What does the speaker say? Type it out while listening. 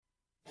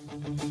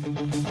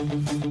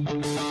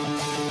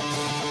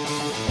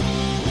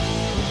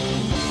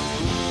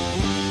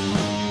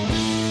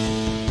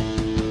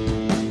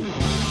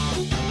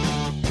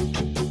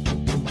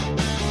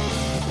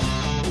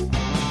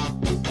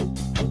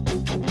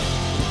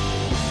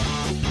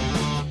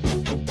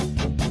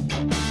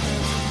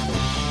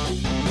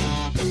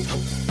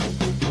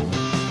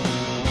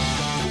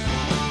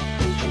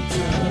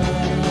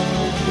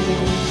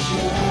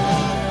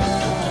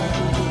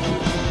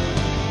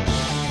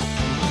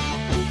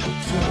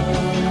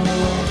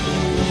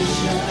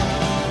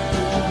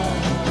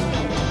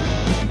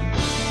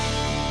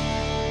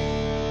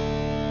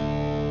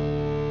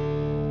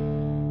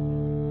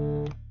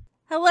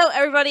Hello,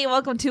 everybody, and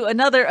welcome to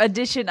another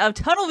edition of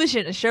Tunnel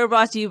Vision, a show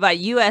brought to you by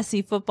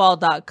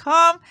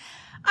USCFootball.com.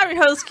 I'm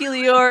your host,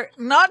 Keely Orr.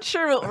 Not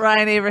sure what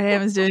Ryan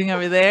Abraham is doing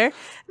over there. And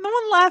the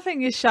one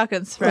laughing is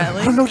Shotgun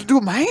Spratley. I don't know what to do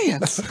with my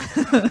hands.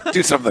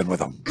 Do something with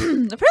them.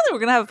 Apparently, we're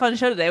going to have a fun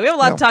show today. We have a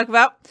lot to talk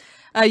about.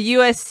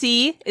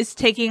 USC is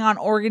taking on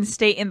Oregon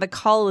State in the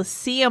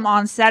Coliseum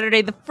on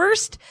Saturday, the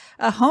first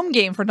home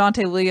game for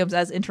Dante Williams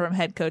as interim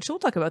head coach. So we'll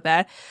talk about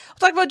that.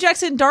 We'll talk about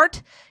Jackson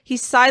Dart.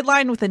 He's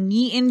sidelined with a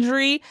knee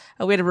injury.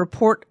 We had a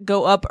report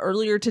go up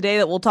earlier today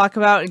that we'll talk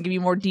about and give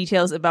you more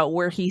details about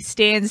where he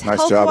stands.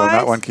 Nice job on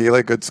that one,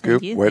 Keely. Good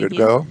scoop. Way to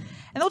go.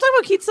 And we'll talk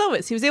about Keith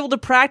Slovis. He was able to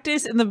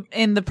practice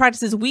in the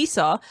practices we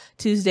saw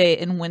Tuesday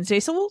and Wednesday.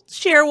 So we'll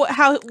share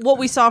what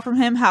we saw from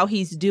him, how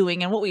he's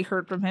doing, and what we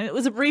heard from him. It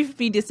was a brief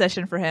media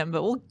session for him,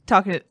 but we'll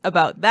talk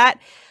about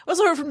that. We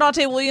also heard from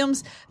Dante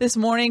Williams this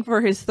morning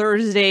for his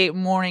Thursday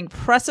morning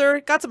presser.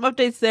 Got some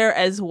updates there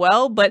as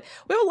well, but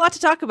we have a lot to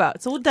talk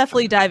about. So we'll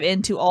definitely dive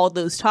into all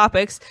those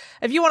topics.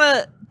 If you want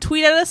to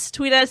tweet at us,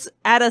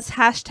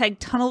 hashtag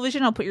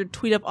TunnelVision. I'll put your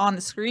tweet up on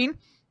the screen.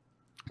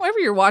 Wherever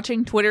you're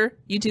watching, Twitter,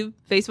 YouTube,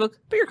 Facebook,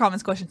 put your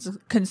comments, questions,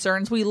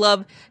 concerns. We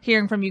love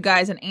hearing from you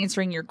guys and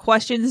answering your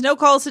questions. No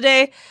calls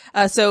today,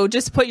 so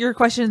just put your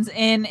questions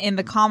in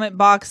the comment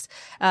box,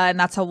 and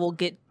that's how we'll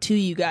get to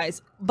you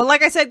guys. But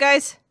like I said,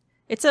 guys,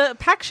 it's a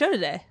packed show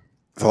today.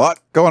 There's a lot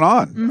going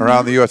on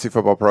around the USC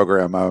football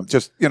program.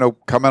 Just,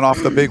 coming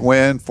off the big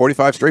win,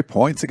 45 straight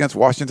points against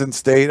Washington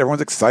State.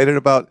 Everyone's excited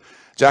about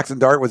Jackson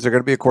Dart. Was there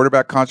going to be a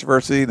quarterback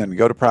controversy? Then you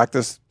go to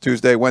practice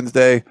Tuesday,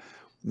 Wednesday.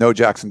 No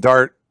Jackson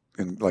Dart.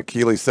 And like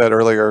Keely said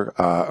earlier,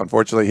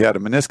 unfortunately, he had a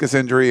meniscus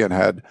injury and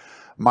had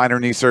minor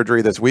knee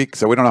surgery this week.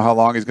 So we don't know how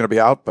long he's going to be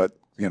out, but,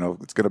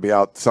 it's going to be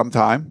out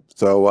sometime.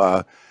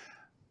 So,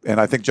 and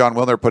I think John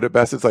Wilner put it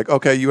best. It's like,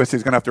 okay, USC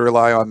is going to have to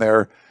rely on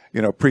their,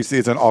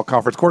 preseason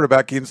all-conference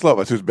quarterback, Keaton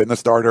Slovis, who's been the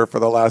starter for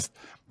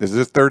this is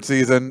his third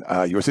season.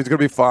 USC is going to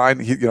be fine.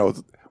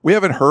 We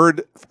haven't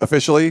heard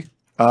officially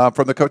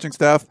from the coaching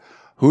staff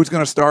who's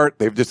going to start.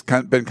 They've just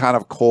been kind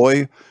of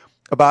coy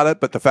about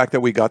it. But the fact that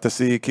we got to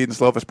see Keaton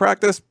Slovis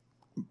practice,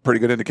 pretty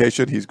good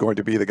indication he's going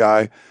to be the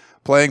guy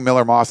playing.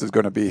 Miller Moss is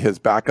going to be his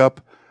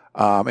backup.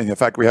 And the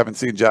fact we haven't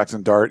seen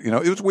Jackson Dart,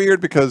 it was weird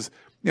because,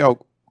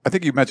 I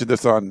think you mentioned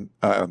this on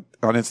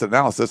Instant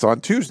Analysis on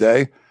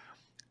Tuesday.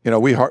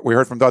 We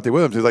heard from Dante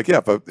Williams. He's like,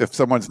 yeah, if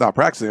someone's not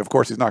practicing, of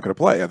course he's not going to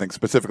play. I think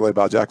specifically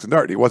about Jackson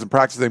Dart. He wasn't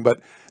practicing, but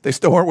they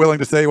still weren't willing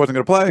to say he wasn't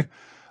going to play.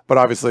 But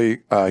obviously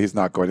he's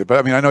not going to.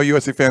 But I know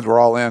USC fans were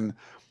all in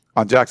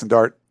on Jackson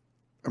Dart.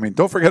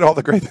 Don't forget all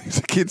the great things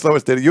that Keaton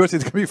Slovis did. USC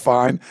is going to be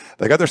fine.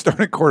 They got their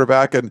starting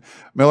quarterback, and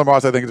Miller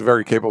Moss, I think, is a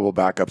very capable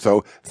backup.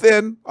 So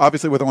thin,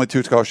 obviously, with only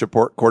 2 scholarship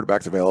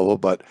quarterbacks available,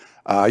 but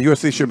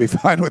USC should be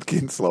fine with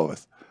Keaton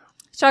Slovis.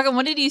 Shotgun,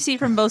 what did you see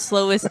from both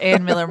Slovis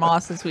and Miller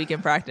Moss this week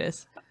in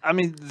practice?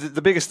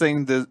 The biggest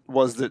thing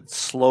was that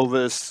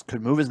Slovis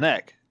could move his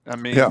neck.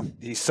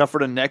 He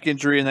suffered a neck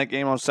injury in that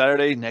game on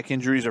Saturday. Neck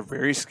injuries are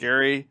very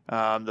scary.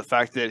 The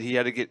fact that he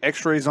had to get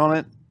x-rays on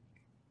it,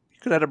 he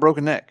could have had a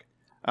broken neck.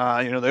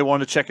 They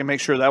wanted to check and make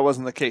sure that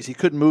wasn't the case. He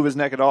couldn't move his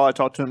neck at all. I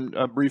talked to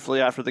him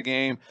briefly after the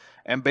game,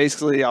 and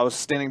basically I was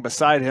standing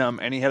beside him,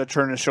 and he had to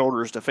turn his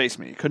shoulders to face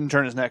me. He couldn't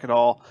turn his neck at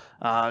all.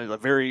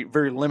 Very,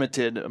 very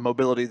limited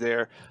mobility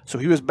there. So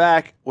he was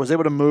back, was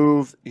able to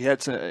move. He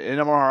had an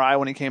MRI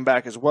when he came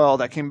back as well.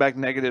 That came back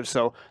negative.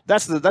 So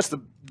that's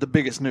the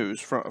biggest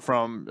news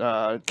from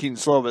Keaton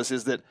Slovis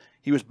is that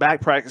he was back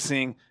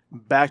practicing,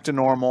 back to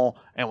normal,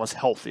 and was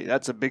healthy.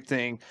 That's a big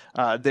thing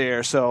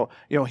there. So,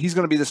 he's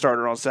going to be the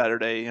starter on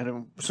Saturday.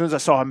 And as soon as I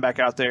saw him back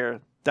out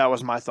there, that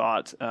was my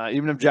thought.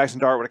 Even if Jackson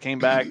Dart would have came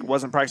back,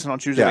 wasn't practicing on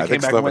Tuesday, came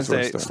back on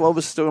Wednesday, Slovis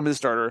is still going to be the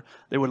starter.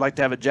 They would like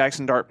to have a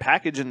Jackson Dart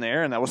package in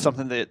there, and that was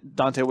something that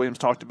Dante Williams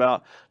talked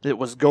about that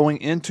was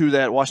going into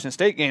that Washington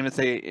State game that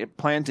they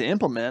planned to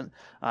implement,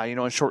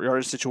 in short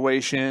yardage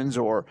situations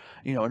or,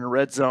 in a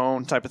red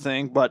zone type of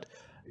thing. But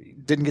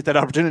didn't get that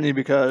opportunity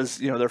because,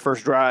 their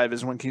first drive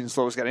is when Keaton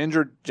Slovis got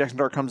injured. Jackson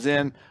Dart comes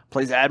in,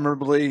 plays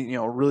admirably,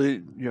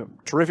 really,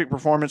 terrific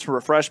performance for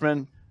a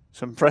freshman.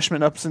 some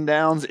freshman ups and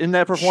downs in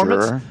that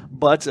performance. Sure.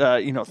 But,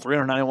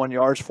 391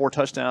 yards, 4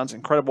 touchdowns,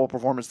 incredible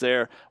performance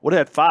there. Would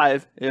have had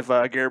 5 if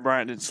Gary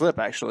Bryant didn't slip,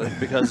 actually,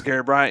 because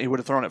Gary Bryant, he would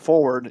have thrown it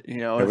forward. It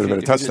would have been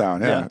a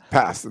touchdown, yeah.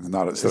 Pass,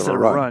 not instead of a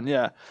run.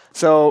 Yeah.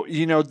 So,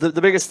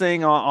 the biggest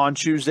thing on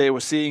Tuesday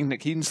was seeing that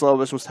Keaton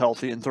Slovis was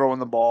healthy and throwing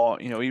the ball.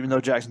 Even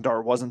though Jackson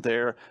Dart wasn't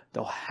there,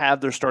 they'll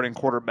have their starting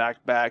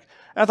quarterback back.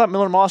 And I thought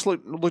Miller Moss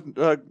looked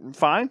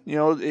fine.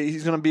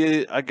 He's going to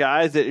be a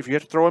guy that if you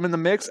have to throw him in the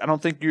mix, I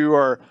don't think you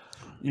are,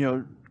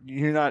 you're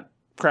not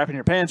crapping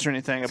your pants or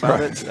anything about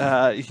it.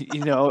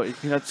 You're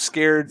not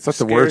scared.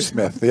 Such a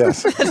wordsmith,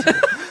 yes.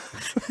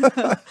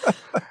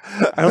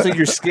 I don't think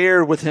you're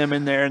scared with him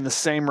in there in the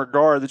same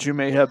regard that you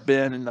may have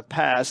been in the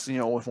past,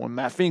 when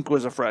Matt Fink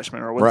was a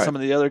freshman or when some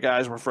of the other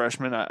guys were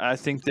freshmen. I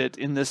think that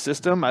in this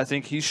system, I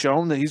think he's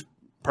shown that he's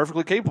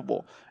perfectly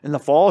capable. In the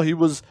fall, he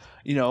was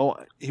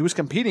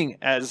competing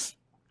as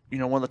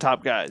one of the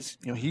top guys.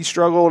 He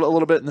struggled a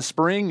little bit in the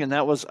spring, and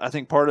that was, I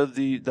think, part of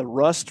the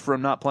rust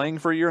from not playing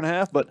for a year and a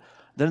half. But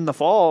then in the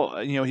fall,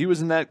 he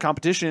was in that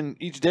competition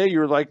each day. You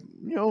were like,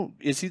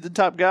 is he the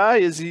top guy?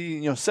 Is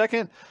he,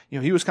 second?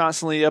 He was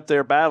constantly up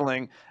there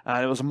battling.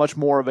 It was much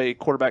more of a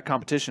quarterback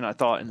competition, I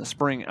thought, in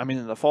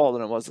the fall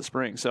than it was the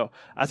spring. So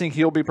I think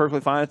he'll be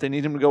perfectly fine if they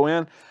need him to go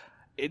in.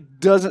 It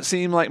doesn't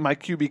seem like my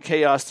QB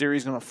chaos theory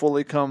is going to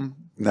fully come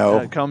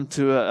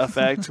to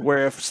effect,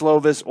 where if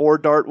Slovis or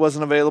Dart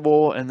wasn't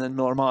available and then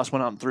Miller Moss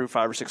went out and threw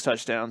 5 or 6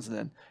 touchdowns and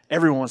then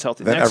everyone was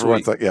healthy then next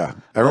everyone's week.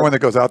 Everyone that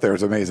goes out there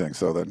is amazing.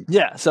 So then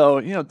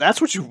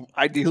that's what you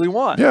ideally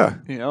want. Yeah.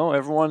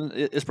 Everyone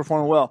is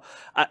performing well.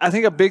 I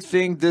think a big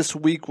thing this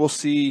week we'll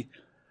see,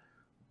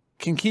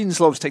 can Keaton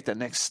Slovis take that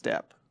next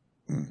step?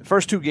 The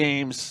first 2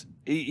 games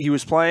he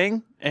was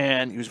playing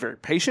and he was very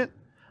patient.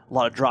 A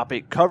lot of drop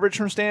 8 coverage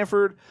from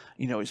Stanford.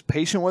 He's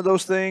patient with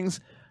those things.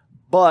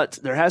 But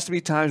there has to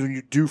be times when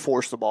you do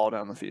force the ball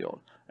down the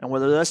field. And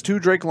whether that's to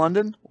Drake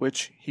London,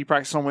 which he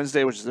practiced on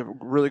Wednesday, which is a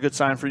really good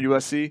sign for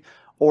USC,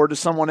 or to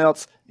someone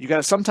else, you got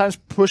to sometimes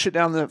push it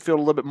down the field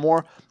a little bit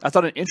more. I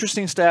thought an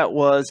interesting stat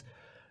was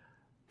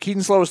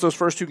Keaton Slovis, those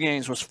first 2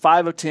 games, was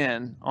 5 of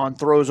 10 on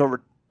throws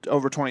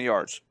over 20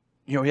 yards.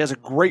 He has a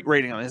great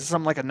rating on it. It's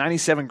something like a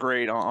 97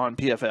 grade on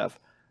PFF.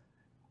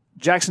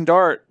 Jackson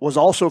Dart was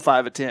also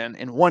 5 of 10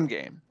 in 1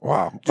 game.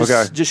 Wow.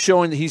 Just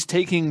showing that he's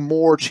taking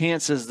more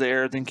chances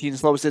there than Keaton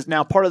Slovis is.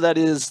 Now, part of that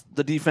is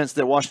the defense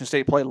that Washington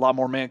State played a lot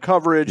more man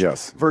coverage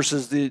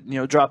versus the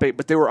drop 8.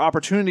 But there were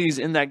opportunities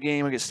in that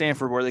game against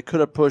Stanford where they could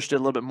have pushed it a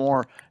little bit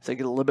more if they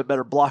get a little bit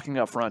better blocking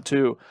up front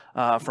too,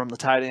 from the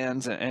tight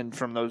ends and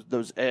from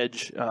those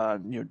edge,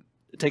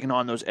 taking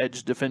on those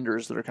edge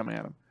defenders that are coming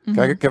at them. Can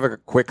I give a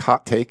quick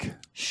hot take?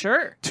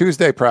 Sure.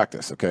 Tuesday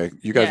practice. Okay,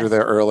 you guys were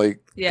there early.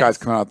 Guys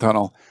coming out of the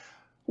tunnel.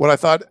 What I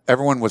thought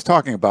everyone was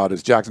talking about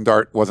is Jackson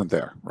Dart wasn't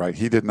there, right?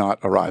 He did not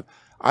arrive.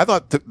 I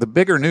thought the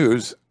bigger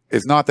news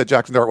is not that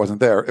Jackson Dart wasn't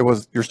there. It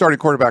was your starting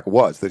quarterback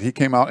that he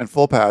came out in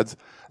full pads,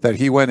 that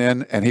he went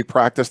in and he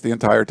practiced the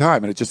entire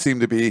time. And it just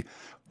seemed to be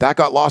that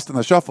got lost in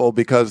the shuffle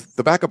because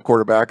the backup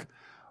quarterback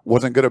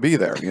wasn't going to be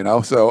there,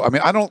 So, I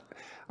mean, I'm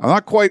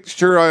not quite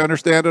sure I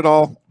understand it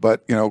all,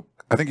 but,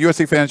 I think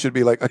USC fans should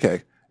be like,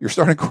 okay, your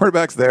starting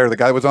quarterback's there. The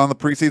guy was on the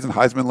preseason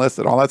Heisman list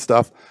and all that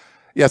stuff.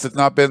 Yes, it's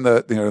not been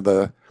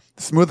the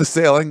smoothest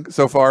sailing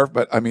so far,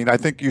 but I mean, I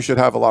think you should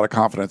have a lot of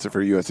confidence if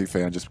you're a USC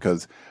fan just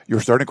because your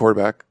starting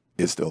quarterback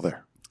is still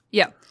there.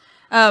 Yeah.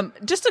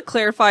 Just to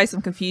clarify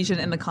some confusion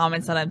in the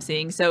comments that I'm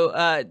seeing.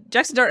 So,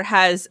 Jackson Dart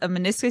has a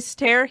meniscus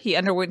tear. He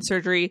underwent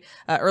surgery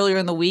earlier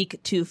in the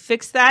week to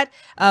fix that.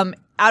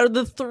 Out of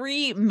the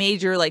 3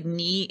 major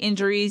knee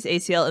injuries,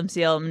 ACL,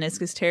 MCL,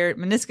 meniscus tear,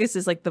 meniscus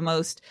is the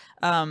most,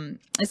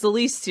 it's the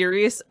least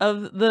serious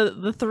of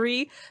the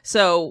 3.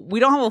 So we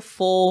don't have a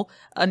full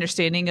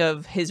understanding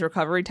of his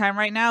recovery time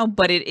right now,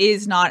 but it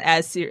is not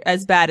as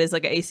bad as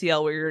an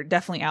ACL where you're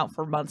definitely out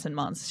for months and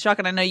months.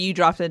 Shotgun, I know you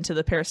dropped into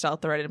the Peristyle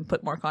thread and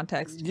put more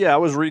context. Yeah, I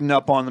was reading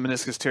up on the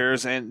meniscus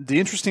tears, and the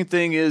interesting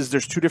thing is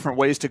there's 2 different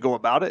ways to go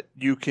about it.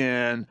 You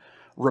can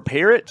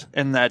repair it,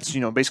 and that's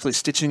basically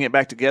stitching it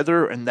back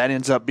together, and that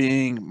ends up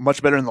being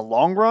much better in the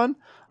long run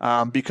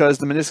because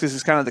the meniscus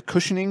is kind of the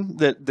cushioning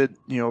that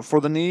for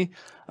the knee,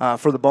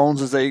 for the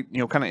bones as they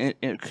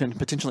can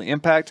potentially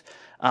impact.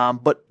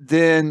 But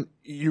then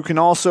you can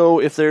also,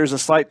 if there's a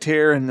slight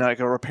tear and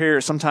a repair,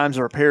 sometimes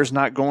a repair is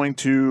not going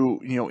to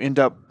end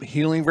up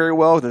healing very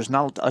well. There's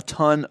not a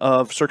ton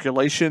of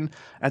circulation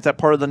at that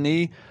part of the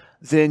knee.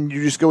 Then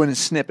you just go in and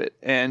snip it.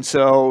 And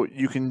so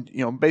you can,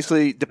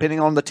 basically, depending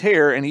on the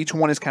tear, and each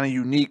one is kind of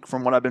unique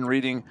from what I've been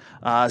reading.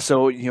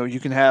 So, you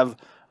can have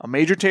a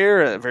major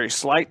tear, a very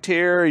slight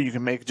tear. You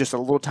can make just a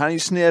little tiny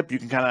snip. You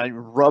can kind of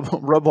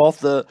rub off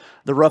the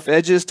rough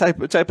edges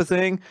type of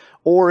thing.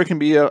 Or it can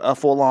be a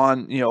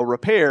full-on,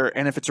 repair.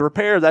 And if it's a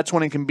repair, that's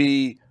when it can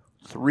be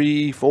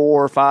 3,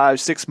 4, 5,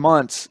 6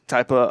 months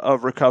type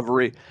of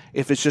recovery.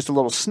 If it's just a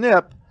little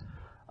snip,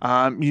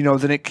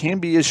 then it can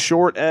be as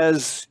short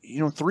as,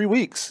 3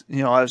 weeks,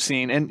 I've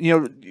seen. And,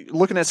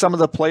 looking at some of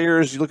the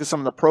players, you look at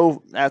some of the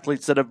pro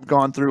athletes that have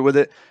gone through with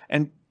it,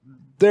 and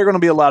they're going to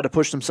be allowed to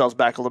push themselves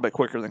back a little bit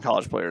quicker than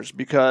college players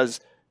because,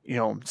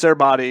 it's their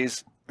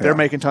bodies. They're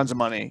making tons of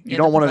money. You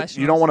don't want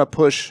to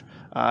push,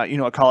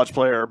 a college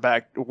player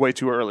back way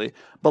too early.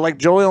 But like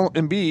Joel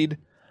Embiid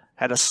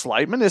had a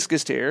slight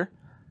meniscus tear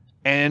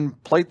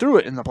and played through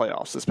it in the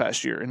playoffs this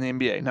past year in the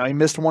NBA. Now, he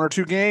missed 1 or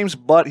 2 games,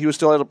 but he was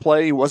still able to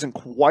play. He wasn't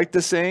quite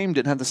the same,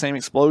 didn't have the same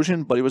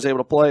explosion, but he was able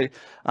to play.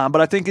 But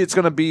I think it's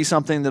going to be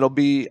something that'll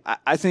be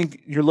 – I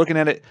think you're looking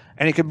at it,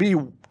 and it could be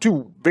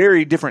 2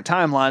 very different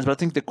timelines, but I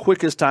think the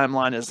quickest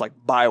timeline is like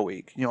bye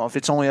week. If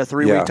it's only a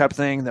 3-week type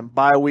thing, then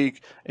bye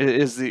week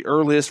is the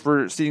earliest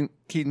for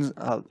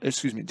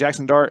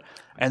Jackson Dart,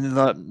 and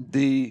then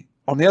the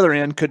on the other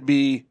end could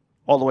be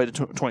all the way to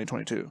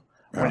 2022.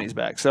 When he's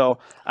back. So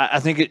I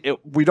think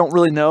we don't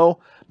really know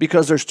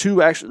because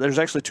there's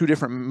actually 2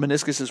 different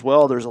meniscus as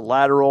well. There's a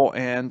lateral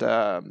and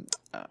I'm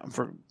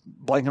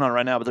blanking on it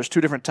right now, but there's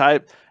 2 different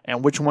type,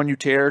 and which one you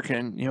tear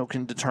can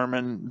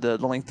determine the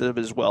length of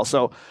it as well.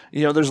 So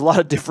there's a lot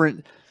of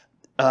different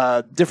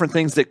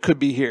things that could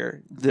be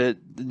here that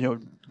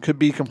could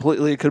be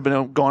completely, it could have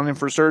been gone in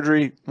for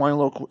surgery, one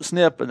little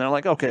snip, and they're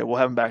like, okay, we'll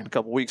have him back in a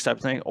couple weeks type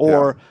of thing.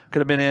 Or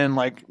could have been in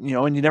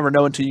and you never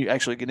know until you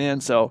actually get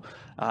in. So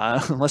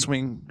unless we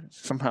can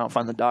somehow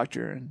find the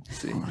doctor and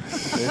see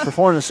if they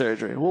perform the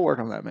surgery, we'll work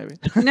on that maybe.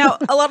 Now,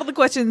 a lot of the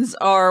questions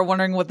are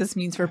wondering what this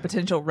means for a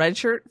potential red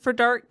shirt for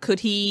Dart. Could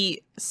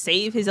he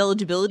save his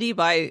eligibility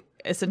by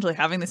essentially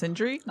having this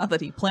injury? Not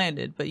that he planned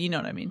it, but you know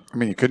what I mean. I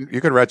mean, you could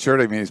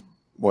redshirt. I mean, he's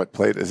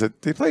played? Did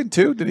he play in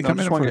 2? Did he come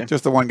in for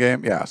just the 1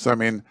 game? Yeah. So I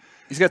mean,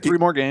 he's got 3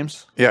 more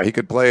games. Yeah, he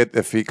could play it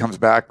if he comes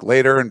back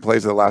later and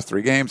plays the last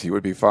 3 games. He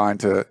would be fine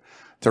to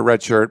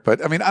redshirt.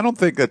 But I mean, I don't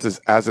think that's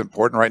as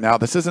important right now.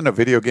 This isn't a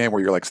video game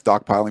where you're like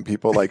stockpiling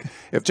people. Like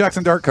if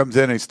Jackson Dart comes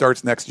in and he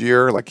starts next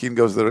year, like he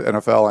goes to the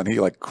NFL and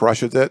he like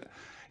crushes it,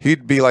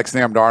 he'd be like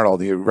Sam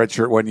Darnold. You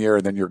redshirt 1 year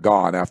and then you're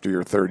gone after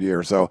your 3rd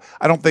year. So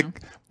I don't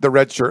think the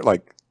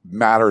redshirt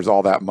matters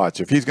all that much.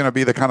 If he's going to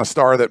be the kind of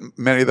star that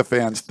many of the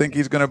fans think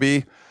he's going to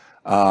be,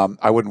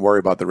 I wouldn't worry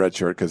about the red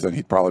shirt because then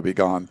he'd probably be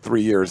gone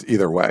 3 years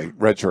either way,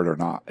 red shirt or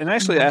not. And I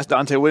actually asked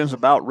Dante Williams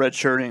about red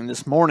shirting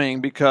this morning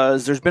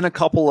because there's been a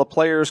couple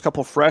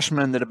of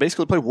freshmen that have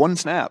basically played 1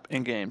 snap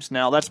in games.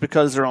 Now that's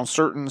because they're on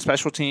certain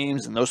special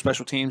teams, and those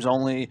special teams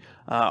only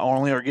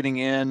are getting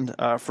in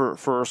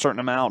for a certain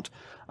amount.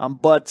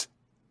 But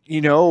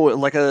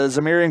like a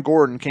Zamarian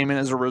Gordon came in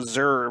as a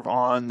reserve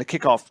on the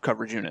kickoff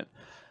coverage unit.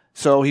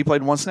 So he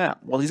played 1 snap.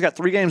 Well, he's got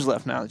 3 games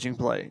left now that you can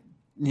play.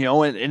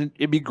 And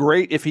it'd be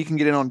great if he can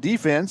get in on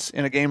defense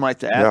in a game like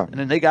that. Yeah. And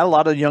then they got a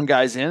lot of young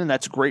guys in, and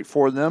that's great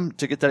for them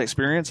to get that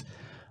experience.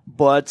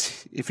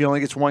 But if he only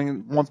gets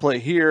one play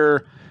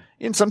here,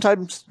 and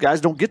sometimes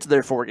guys don't get to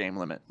their 4-game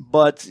limit.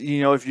 But,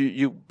 if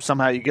you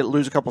somehow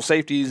lose a couple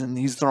safeties and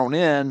he's thrown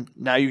in,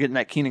 now you get in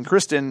that Keenan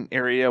Kristen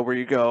area where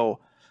you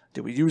go,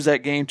 did we use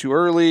that game too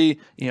early?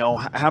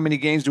 How many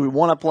games do we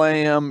want to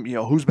play him?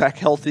 Who's back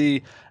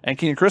healthy? And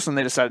Keenan Kristen,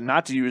 they decided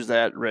not to use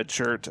that red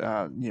shirt,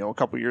 a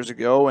couple years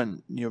ago,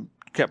 and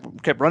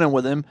kept running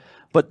with him.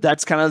 But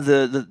that's kind of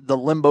the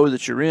limbo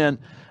that you're in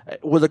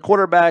with a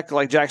quarterback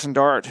like Jackson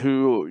Dart,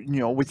 who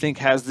we think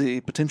has the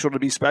potential to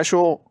be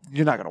special.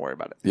 You're not going to worry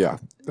about it. Yeah,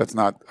 that's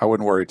not. I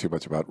wouldn't worry too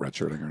much about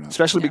redshirting or not,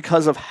 especially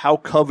because of how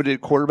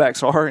coveted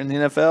quarterbacks are in the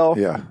NFL.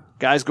 Yeah.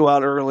 Guys go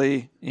out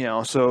early,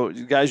 so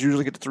guys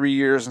usually get to 3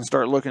 years and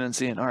start looking and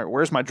seeing, all right,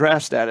 where's my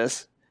draft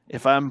status?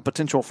 If I'm a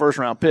potential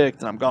first-round pick,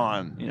 then I'm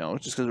gone,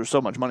 just because there's so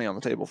much money on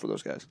the table for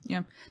those guys.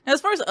 Yeah. Now,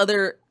 as far as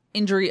other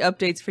injury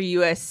updates for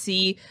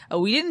USC,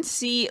 we didn't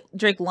see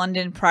Drake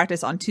London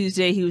practice on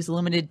Tuesday. He was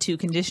limited to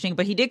conditioning,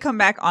 but he did come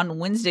back on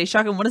Wednesday.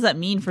 Shotgun, what does that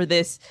mean for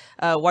this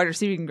wide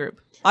receiving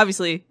group?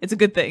 Obviously, it's a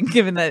good thing,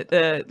 given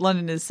that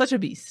London is such a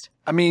beast.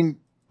 I mean,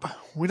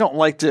 we don't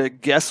like to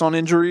guess on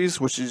injuries,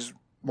 which is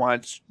why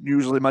it's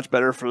usually much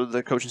better for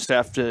the coaching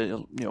staff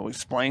to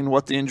explain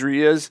what the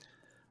injury is.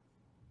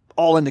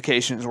 All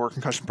indications were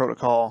concussion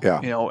protocol.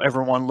 Yeah.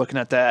 Everyone looking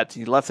at that.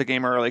 He left the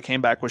game early,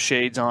 came back with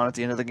shades on at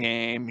the end of the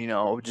game.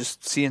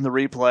 Just seeing the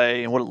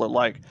replay and what it looked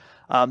like.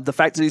 The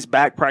fact that he's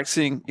back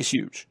practicing is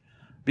huge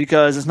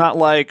because it's not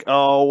like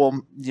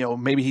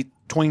maybe he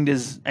twinged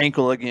his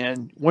ankle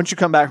again. Once you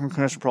come back from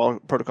concussion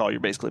protocol, you're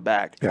basically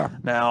back. Yeah.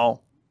 Now,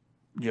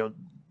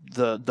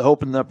 the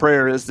hope and the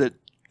prayer is that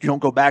you don't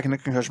go back into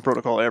concussion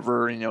protocol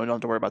ever, you don't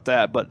have to worry about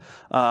that. But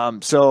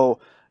so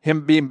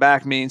him being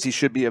back means he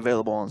should be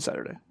available on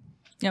Saturday.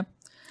 Yep.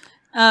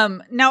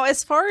 Now,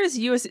 as far as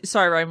USC,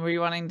 sorry, Ryan, were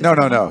you wanting to?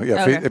 No.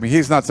 Yeah, okay.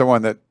 He's not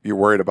someone that you're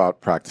worried about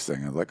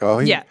practicing. Like,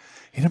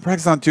 he didn't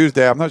practice on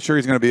Tuesday. I'm not sure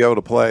he's going to be able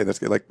to play.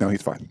 That's like, no,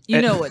 he's fine.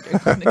 Know what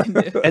Drake London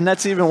can do. And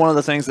that's even one of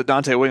the things that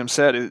Dante Williams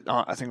said.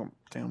 I think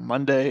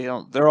Monday.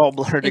 They're all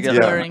blurred It's together.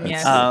 blurring,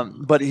 yes.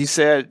 But he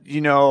said,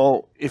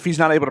 if he's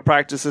not able to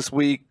practice this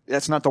week,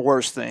 that's not the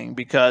worst thing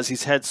because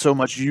he's had so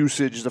much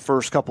usage the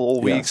first couple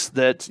of weeks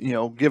that,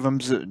 give him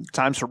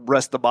time to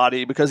rest the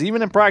body. Because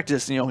even in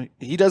practice,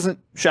 he doesn't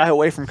shy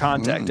away from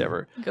contact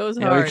ever. Goes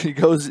hard. He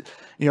goes,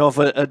 if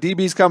a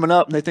DB's coming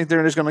up and they think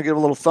they're just going to give a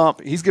little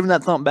thump, he's giving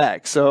that thump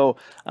back. So,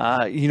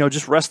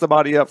 just rest the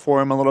body up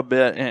for him a little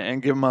bit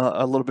and give him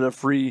a little bit of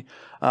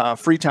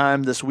free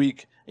time this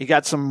week. He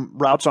got some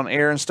routes on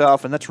air and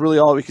stuff, and that's really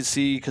all we could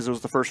see because it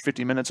was the first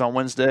 50 minutes on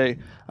Wednesday.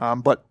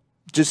 But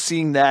just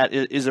seeing that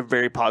is a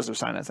very positive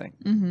sign, I think.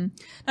 Mm-hmm.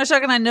 Now,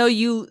 Shotgun, I know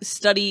you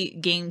study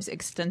games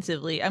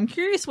extensively. I'm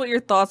curious what your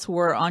thoughts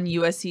were on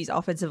USC's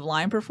offensive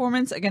line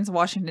performance against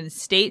Washington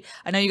State.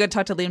 I know you got to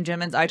talk to Liam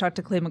Jimmons. I talked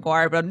to Clay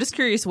McGuire, but I'm just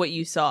curious what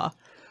you saw.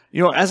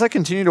 As I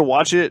continue to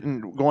watch it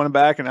and going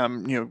back, and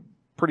I'm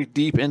pretty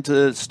deep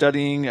into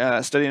studying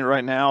it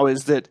right now,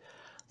 is that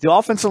the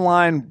offensive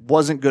line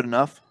wasn't good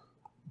enough.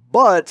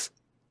 But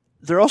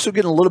they're also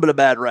getting a little bit of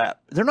bad rap.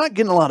 They're not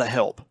getting a lot of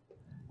help.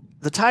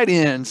 The tight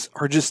ends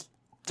are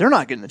they're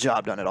not getting the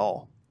job done at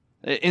all.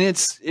 And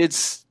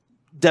it's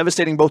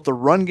devastating both the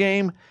run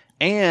game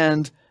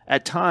and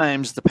at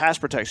times the pass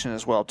protection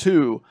as well,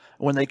 too.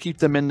 When they keep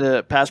them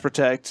into pass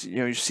protect,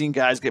 you've seen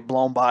guys get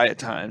blown by at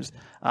times.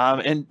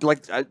 You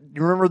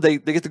remember they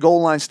get the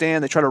goal line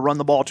stand, they try to run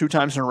the ball 2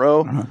 times in a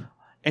row,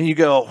 and you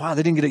go, wow,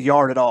 they didn't get a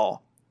yard at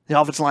all. The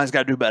offensive line's got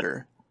to do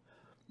better.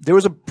 There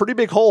was a pretty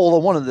big hole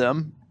on one of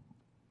them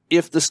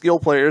if the skill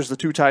players, the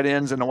 2 tight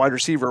ends and the wide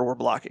receiver, were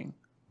blocking.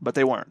 But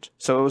they weren't.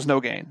 So it was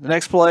no gain. The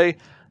next play,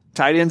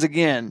 tight ends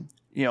again.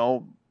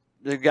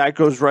 The guy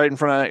goes right in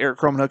front of Eric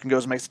Cromanhook and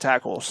goes and makes the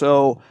tackle.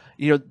 So,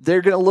 they're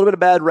getting a little bit of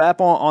bad rap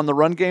on the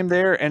run game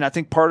there. And I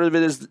think part of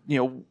it is,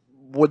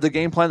 with the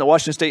game plan that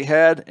Washington State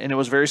had, and it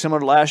was very similar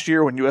to last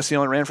year when USC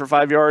only ran for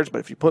 5 yards. But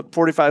if you put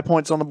 45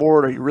 points on the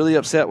board, are you really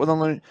upset with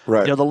only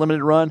the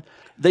limited run?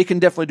 They can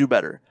definitely do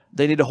better.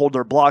 They need to hold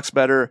their blocks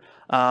better,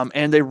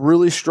 and they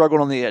really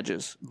struggled on the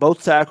edges.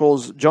 Both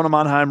tackles, Jonah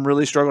Monheim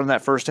really struggled in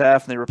that first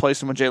half, and they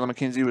replaced him with Jalen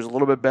McKenzie, who was a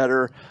little bit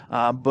better.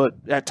 But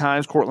at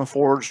times, Cortland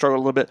Ford struggled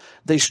a little bit.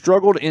 They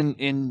struggled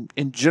in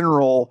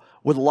general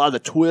with a lot of the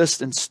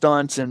twists and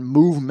stunts and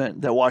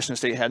movement that Washington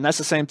State had. And that's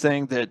the same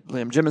thing that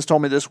Liam Jimmons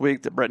told me this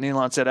week, that Brett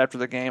Nealon said after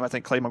the game. I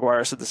think Clay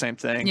McGuire said the same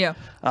thing. Yeah.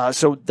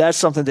 So that's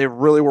something they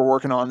really were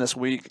working on this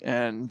week,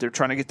 and they're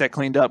trying to get that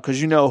cleaned up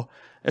because,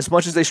 as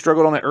much as they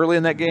struggled on it early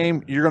in that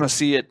game, you're going to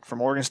see it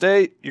from Oregon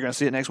State. You're going to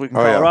see it next week in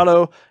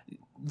Colorado. Yeah.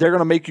 They're going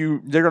to make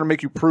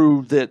you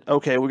prove that,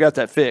 okay, we got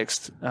that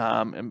fixed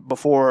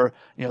before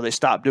they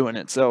stop doing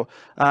it. So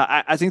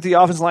I think the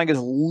offensive line gets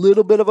a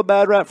little bit of a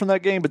bad rap from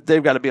that game, but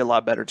they've got to be a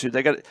lot better too.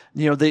 They got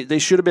they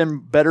should have been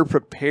better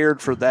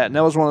prepared for that. And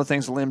that was one of the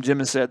things Liam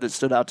Jimmons said that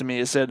stood out to me.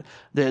 He said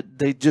that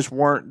they just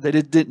weren't they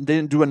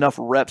didn't do enough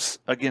reps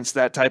against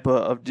that type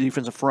of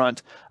defensive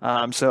front.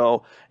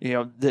 So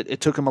that it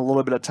took them a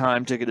little bit of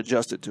time to get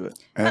adjusted to it.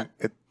 And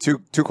two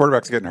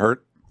quarterbacks getting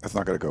hurt. That's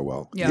not going to go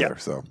well either.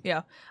 So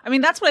I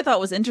mean, that's what I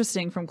thought was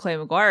interesting from Clay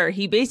McGuire.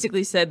 He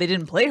basically said they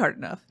didn't play hard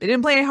enough. They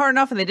didn't play hard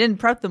enough, and they didn't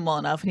prep them well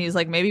enough. And he was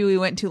like, maybe we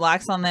went too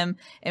lax on them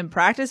in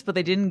practice, but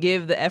they didn't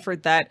give the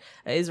effort that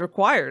is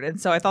required.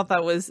 And so I thought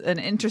that was an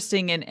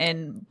interesting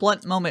and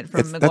blunt moment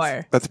from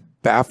McGuire. That's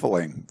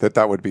baffling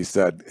that would be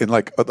said in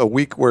like a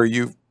week where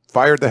you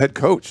fired the head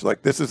coach.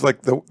 Like, this is like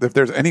if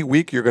there's any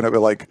week you're going to be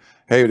like,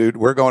 hey, dude,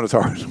 we're going as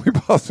hard as we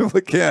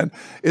possibly can.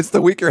 It's the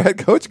week your head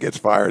coach gets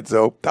fired.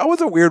 So that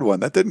was a weird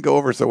one. That didn't go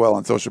over so well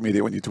on social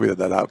media when you tweeted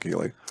that out,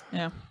 Keely.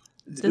 Yeah.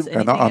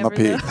 And on the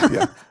P.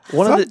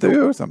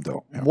 Yeah. Some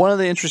don't. Yeah. One of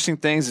the interesting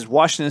things is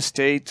Washington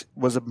State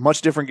was a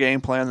much different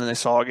game plan than they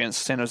saw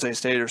against San Jose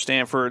State or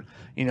Stanford.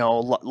 A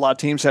lot of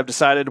teams have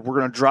decided we're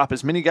going to drop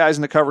as many guys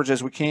in the coverage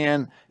as we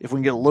can. If we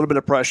can get a little bit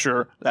of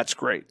pressure, that's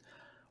great.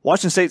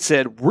 Washington State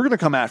said, we're going to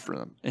come after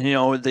them.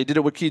 And, they did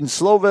it with Keaton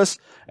Slovis,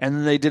 and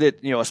then they did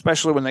it,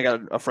 especially when they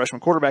got a freshman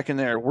quarterback in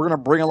there. We're going to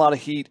bring a lot of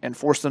heat and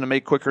force them to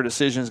make quicker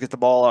decisions, get the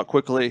ball out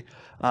quickly.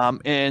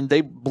 And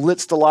they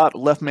blitzed a lot,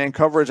 left man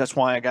coverage. That's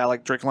why a guy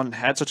like Drake London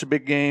had such a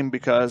big game,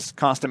 because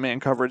constant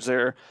man coverage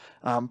there.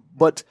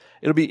 But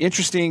it'll be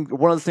interesting.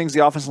 One of the things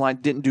the offensive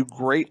line didn't do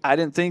great, I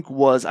didn't think,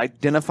 was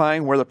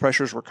identifying where the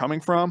pressures were coming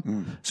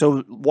from.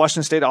 So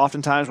Washington State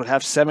oftentimes would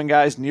have 7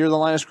 guys near the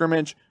line of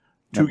scrimmage.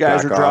 2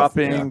 guys are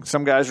dropping.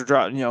 Some guys are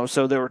dropping,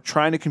 so they were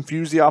trying to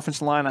confuse the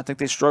offensive line. I think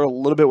they struggled a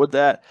little bit with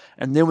that.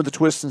 And then with the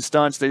twists and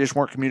stunts, they just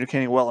weren't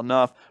communicating well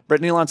enough. Brett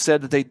Nealon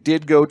said that they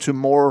did go to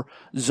more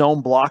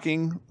zone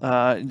blocking.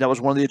 That was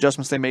one of the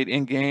adjustments they made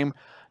in game.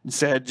 And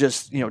said,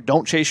 just,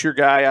 don't chase your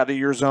guy out of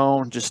your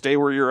zone. Just stay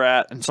where you're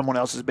at, and someone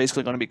else is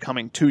basically going to be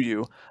coming to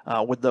you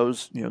with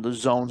those,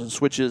 those zones and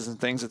switches and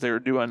things that they were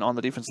doing on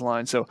the defensive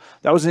line. So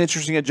that was an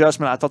interesting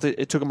adjustment. I thought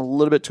it took them a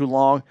little bit too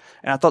long,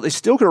 and I thought they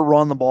still could have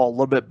run the ball a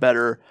little bit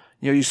better.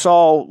 You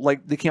saw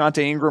like the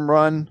Keontae Ingram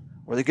run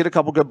where they get a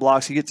couple good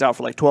blocks. He gets out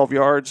for like 12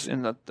 yards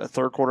in the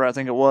third quarter, I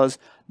think it was.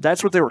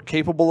 That's what they were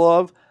capable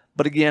of.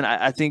 But again,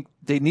 I think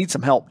they need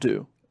some help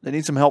too. They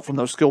need some help from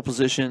those skill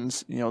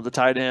positions, the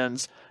tight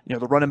ends, the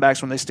running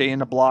backs when they stay in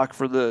the block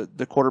for the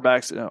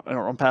quarterbacks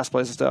on pass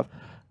plays and stuff.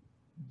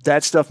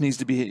 That stuff needs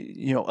to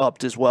be,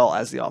 upped as well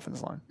as the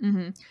offensive line.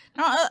 Mm-hmm.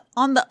 Now,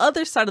 on the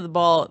other side of the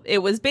ball, it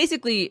was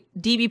basically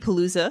DB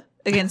Palooza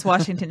against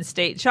Washington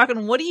State.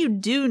 Shotgun, what do you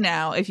do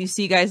now if you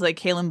see guys like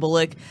Kalen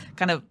Bullock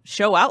kind of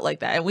show out like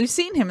that? And we've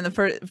seen him in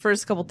the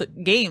first couple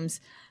games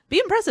be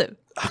impressive.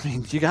 I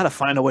mean, you got to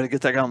find a way to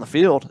get that guy on the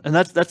field. And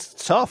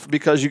that's tough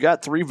because you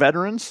got 3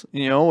 veterans,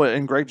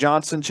 and Greg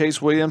Johnson,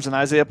 Chase Williams, and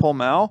Isaiah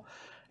Paul-Mal.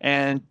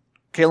 And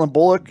Kalen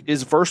Bullock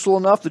is versatile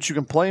enough that you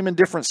can play him in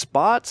different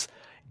spots.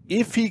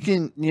 If he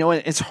can,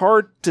 it's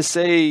hard to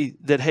say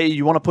that, hey,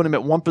 you want to put him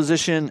at one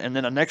position and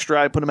then a next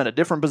drive put him at a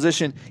different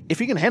position. If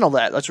he can handle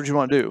that, that's what you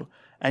want to do.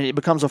 And it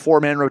becomes a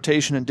 4-man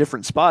rotation in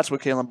different spots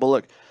with Kalen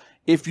Bullock.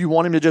 If you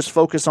want him to just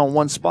focus on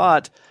one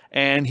spot,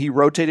 and he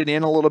rotated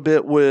in a little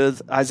bit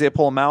with Isaiah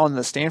Paul-Mal in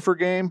the Stanford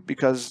game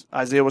because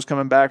Isaiah was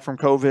coming back from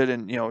COVID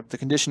and, the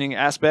conditioning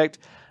aspect.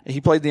 He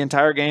played the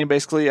entire game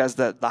basically as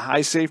the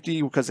high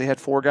safety because they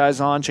had 4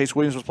 guys on. Chase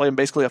Williams was playing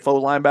basically a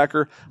faux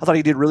linebacker. I thought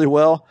he did really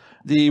well.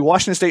 The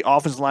Washington State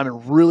offensive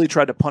linemen really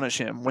tried to punish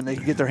him when they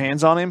could get their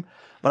hands on him.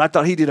 But I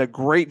thought he did a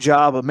great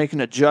job of making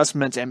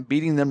adjustments and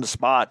beating them to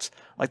spots.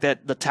 Like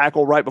that, the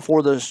tackle right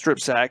before the strip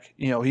sack,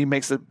 he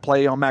makes the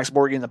play on Max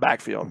Borghi in the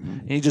backfield. Mm-hmm.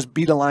 And he just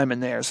beat a lineman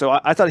there. So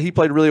I thought he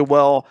played really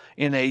well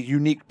in a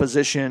unique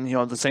position,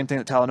 the same thing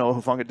that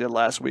Talanoa Hufanga did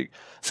last week.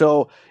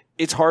 So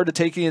it's hard to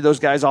take any of those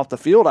guys off the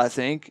field, I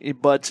think.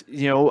 But,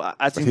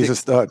 I think he's a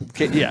stud.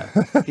 Yeah.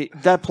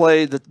 That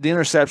play, the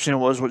interception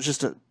was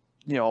just a,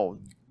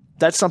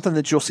 that's something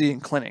that you'll see in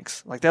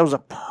clinics. Like that was a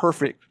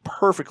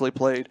perfectly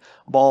played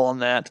ball on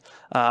that.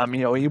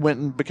 He went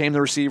and became the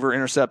receiver,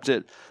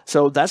 intercepted.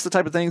 So that's the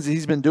type of things that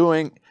he's been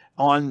doing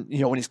on,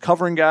 when he's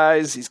covering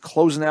guys, he's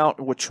closing out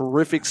with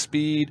terrific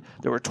speed.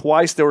 There were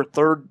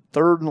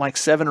third and like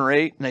 7 or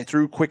 8, and they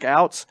threw quick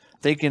outs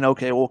thinking,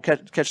 okay, we'll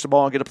catch the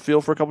ball and get up the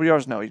field for a couple of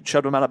yards. No, he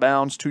shoved him out of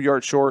bounds, 2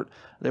 yards short.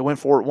 They went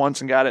for it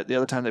once and got it. The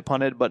other time they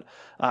punted. But,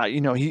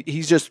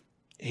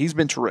 he's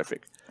been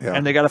terrific. Yeah.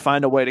 And they got to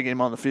find a way to get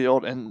him on the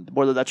field, and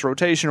whether that's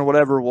rotation or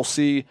whatever, we'll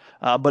see.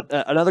 But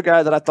another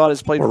guy that I thought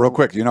has played. Well, real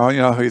quick,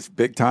 he's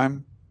big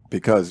time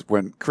because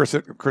when Chris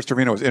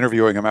Trevino was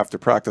interviewing him after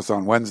practice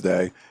on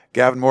Wednesday,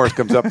 Gavin Morris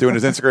comes up doing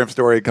his Instagram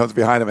story. He comes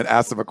behind him and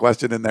asks him a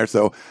question in there.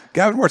 So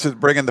Gavin Morris is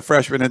bringing the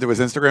freshman into his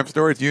Instagram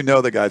stories.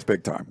 The guy's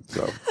big time.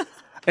 So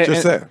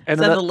just say, is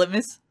that the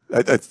litmus?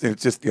 It's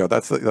just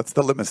that's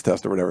the litmus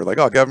test or whatever. Like,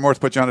 oh, Gavin Morris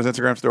put you on his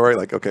Instagram story.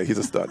 Like, okay, he's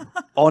a stud.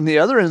 On the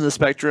other end of the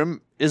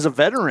spectrum is a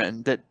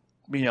veteran that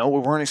we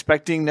weren't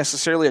expecting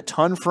necessarily a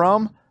ton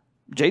from,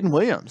 Jaden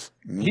Williams.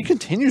 Mm. He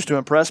continues to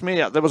impress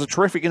me. There was a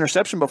terrific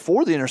interception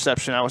before the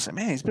interception. I was saying,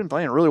 man, he's been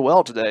playing really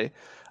well today.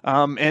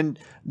 And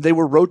they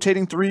were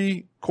rotating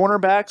 3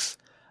 cornerbacks.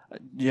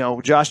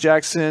 Josh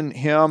Jackson,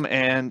 him,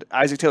 and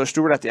Isaac Taylor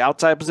Stewart at the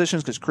outside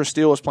positions because Chris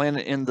Steele was playing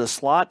in the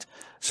slot.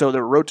 So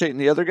they're rotating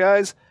the other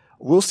guys.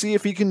 We'll see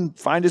if he can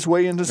find his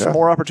way into some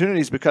more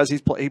opportunities because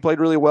he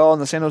played really well in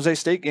the San Jose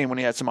State game when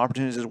he had some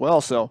opportunities as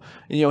well. So,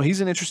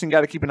 he's an interesting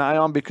guy to keep an eye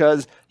on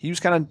because he was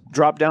kind of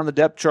dropped down the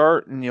depth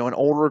chart and, an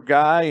older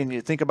guy. And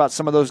you think about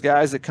some of those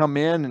guys that come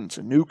in and it's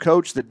a new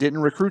coach that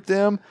didn't recruit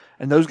them.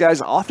 And those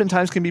guys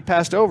oftentimes can be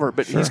passed over.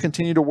 But he's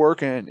continued to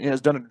work and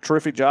has done a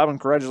terrific job. And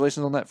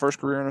congratulations on that first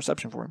career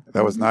interception for him.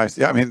 That was nice.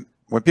 Yeah, I mean,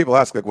 when people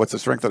ask, like, what's the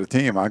strength of the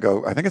team, I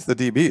go, I think it's the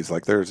DBs.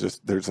 Like,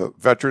 there's a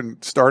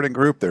veteran starting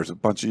group. There's a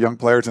bunch of young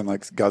players and,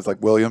 like, guys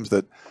like Williams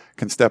that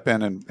can step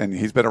in, and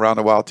he's been around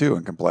a while, too,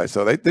 and can play.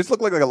 So they just look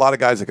like a lot of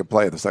guys that can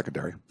play in the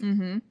secondary.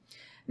 Mm-hmm.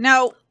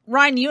 Now,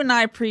 Ryan, you and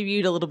I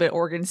previewed a little bit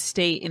Oregon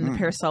State in the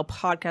Peristyle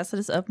podcast that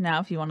is up now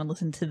if you want to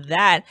listen to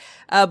that.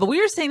 But we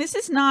were saying this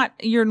is not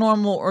your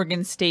normal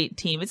Oregon State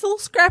team. It's a little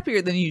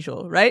scrappier than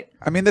usual, right?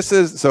 I mean,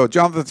 so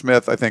Jonathan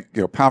Smith, I think,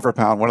 pound for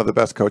pound, one of the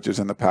best coaches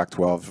in the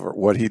Pac-12 for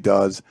what he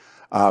does.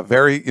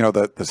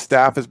 The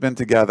staff has been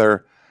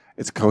together.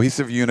 It's a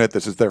cohesive unit.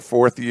 This is their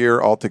 4th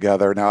year all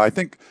together. Now, I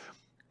think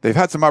they've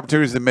had some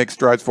opportunities to make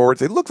strides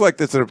forwards. It looks like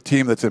this is a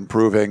team that's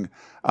improving.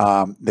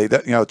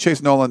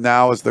 Chase Nolan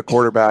now is the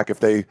quarterback. If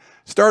they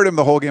started him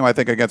the whole game, I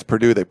think against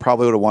Purdue, they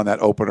probably would have won that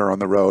opener on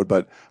the road.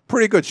 But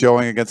pretty good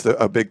showing against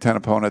a Big Ten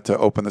opponent to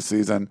open the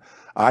season.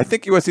 I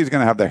think USC is going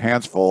to have their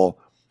hands full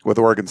with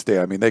Oregon State.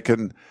 I mean, they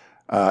can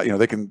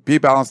be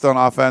balanced on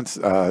offense.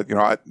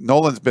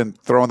 Nolan's been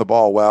throwing the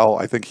ball well.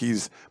 I think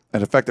he's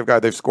an effective guy.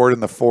 They've scored in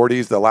the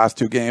 40s the last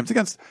 2 games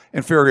against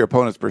inferior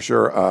opponents for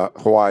sure,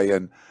 Hawaii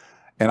and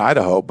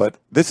Idaho. But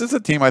this is a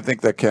team I think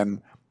that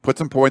can put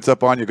some points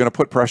up on. You're going to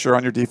put pressure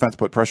on your defense,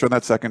 put pressure on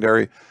that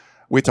secondary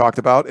we talked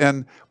about.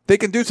 And they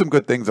can do some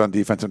good things on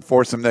defense and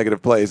force some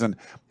negative plays. And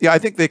I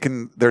think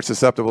they're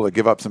susceptible to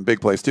give up some big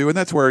plays too. And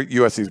that's where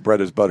USC's bread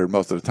is buttered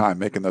most of the time,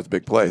 making those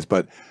big plays.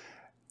 But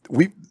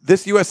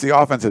this USC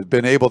offense has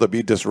been able to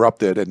be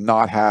disrupted and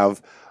not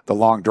have the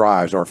long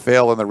drives or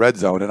fail in the red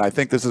zone. And I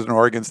think this is an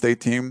Oregon State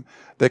team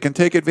that can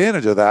take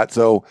advantage of that.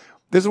 So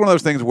this is one of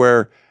those things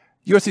where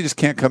USC just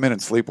can't come in and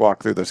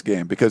sleepwalk through this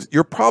game because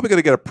you're probably going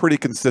to get a pretty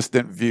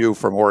consistent view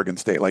from Oregon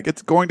State. Like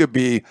it's going to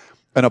be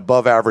an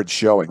above average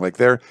showing. Like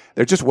they're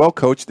just well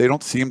coached. They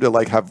don't seem to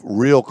like have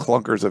real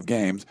clunkers of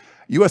games.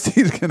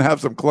 USC can have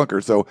some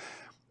clunkers. So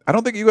I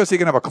don't think USC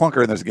can have a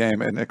clunker in this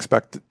game and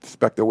expect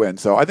to win.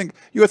 So I think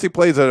USC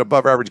plays an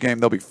above average game.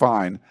 They'll be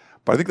fine.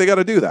 But I think they got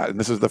to do that. And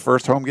this is the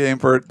first home game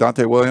for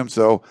Dante Williams.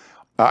 So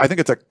I think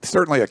it's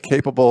certainly a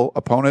capable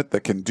opponent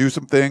that can do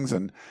some things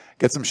and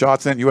get some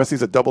shots in.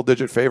 USC's a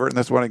double-digit favorite in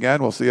this one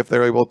again. We'll see if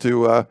they're able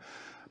to,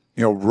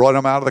 run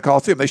them out of the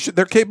Coliseum.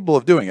 They're capable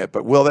of doing it,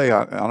 but will they?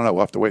 I don't know.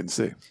 We'll have to wait and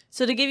see.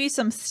 So to give you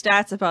some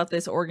stats about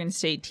this Oregon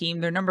State team,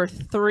 they're number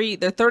 3.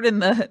 They're third in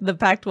the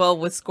Pac-12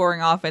 with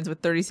scoring offense with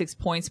 36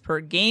 points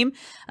per game.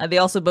 They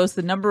also boast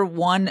the number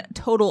 1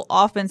 total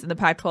offense in the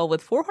Pac-12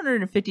 with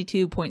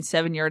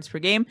 452.7 yards per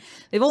game.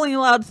 They've only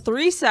allowed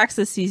 3 sacks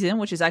this season,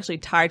 which is actually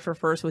tied for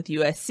first with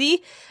USC.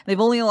 They've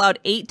only allowed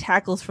 8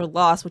 tackles for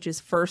loss, which is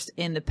first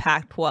in the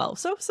Pac-12.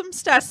 So some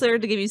stats there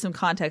to give you some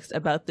context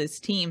about this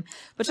team.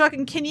 But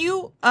Shotgun, can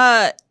you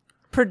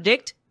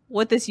predict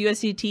what this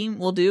USC team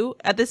will do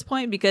at this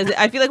point? Because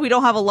I feel like we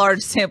don't have a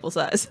large sample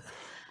size.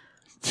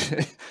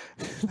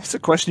 That's a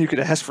question you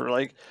could ask for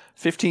like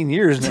 15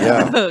 years now.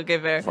 Yeah. Okay,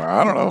 fair. Well,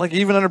 I don't know. Like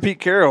even under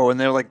Pete Carroll, and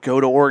they're like, go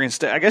to Oregon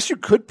State. I guess you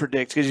could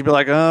predict because you'd be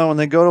like, oh, when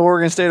they go to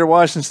Oregon State or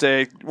Washington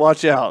State,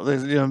 watch out.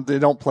 They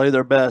don't play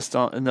their best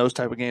in those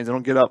type of games. They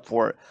don't get up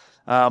for it.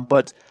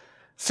 But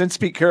since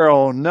Pete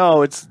Carroll,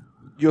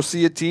 you'll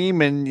see a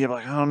team and you're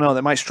like, I don't know,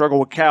 they might struggle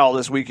with Cal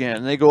this weekend.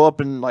 And they go up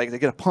and like they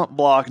get a punt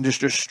block and just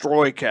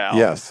destroy Cal.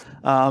 Yes.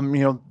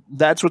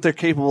 That's what they're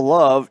capable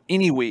of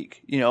any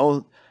week.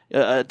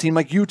 A team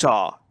like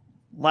Utah,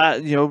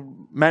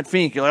 Matt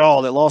Fink, you're like,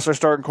 oh, they lost their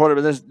starting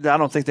quarterback. I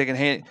don't think they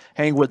can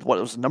hang with what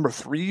was number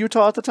 3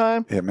 Utah at the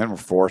time. Yeah, number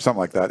 4, something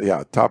like that.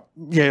 Yeah, top.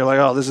 Yeah, you're like,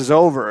 oh, this is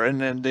over,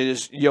 and then they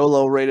just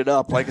YOLO rated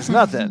up like it's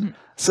nothing.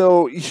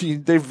 So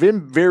they've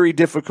been very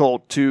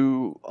difficult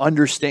to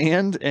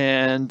understand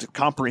and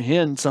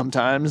comprehend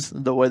sometimes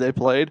the way they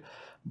played,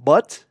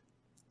 but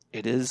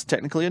it is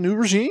technically a new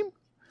regime.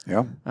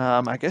 Yeah.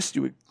 I guess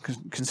you would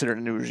consider it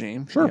a new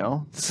regime.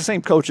 Sure. It's the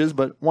same coaches,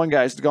 but one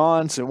guy's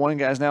gone, so one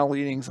guy's now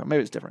leading, so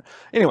maybe it's different.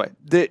 Anyway,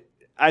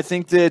 I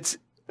think that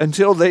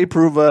until they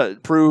prove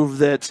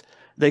that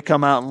they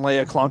come out and lay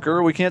a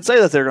clunker, we can't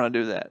say that they're going to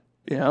do that.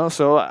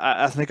 So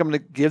I think I'm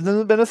going to give them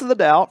the benefit of the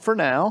doubt for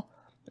now,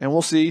 and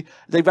we'll see.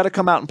 They've got to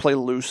come out and play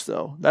loose,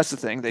 though. That's the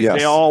thing.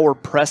 They all were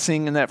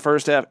pressing in that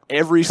first half.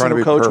 Every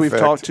single coach we've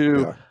talked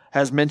to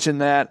has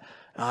mentioned that.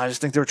 I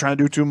just think they were trying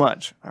to do too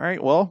much. All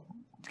right, well,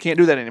 can't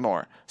do that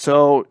anymore.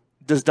 So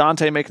does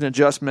Dante make an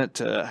adjustment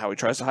to how he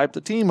tries to hype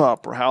the team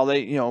up or how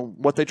they,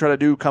 what they try to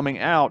do coming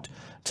out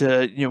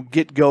to,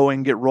 get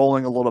going, get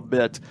rolling a little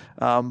bit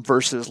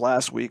versus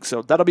last week?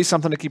 So that'll be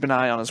something to keep an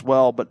eye on as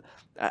well. But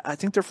I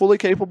think they're fully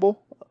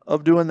capable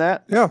of doing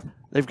that. Yeah.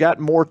 They've got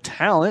more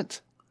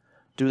talent.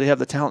 Do they have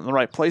the talent in the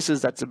right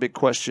places? That's a big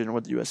question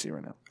with USC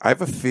right now. I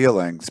have a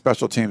feeling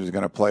special teams is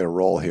going to play a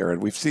role here.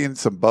 And we've seen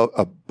some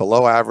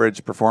below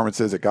average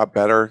performances. It got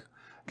better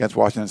against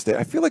Washington State.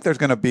 I feel like there's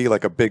going to be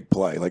like a big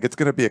play. Like it's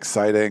going to be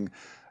exciting.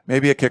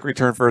 Maybe a kick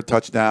return for a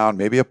touchdown,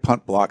 maybe a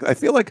punt block. I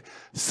feel like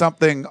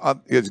something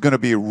is going to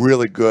be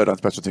really good on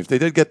special teams. They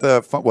did get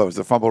the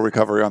fumble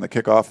recovery on the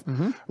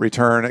kickoff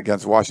return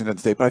against Washington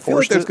State, but I feel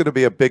like there's going to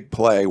be a big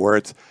play where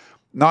it's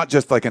not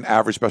just like an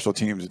average special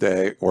teams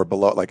day or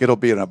below. Like it'll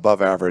be an above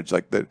average,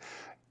 like the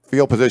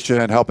field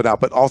position, helping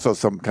out, but also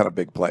some kind of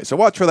big play. So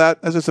watch for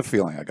that. That's just a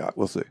feeling I got.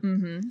 We'll see.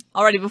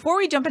 Alrighty, before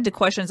we jump into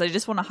questions, I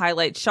just want to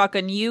highlight,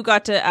 Shotgun, you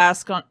got to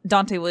ask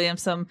Dante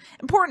Williams some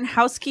important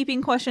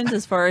housekeeping questions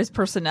as far as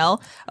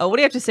personnel. What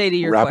do you have to say to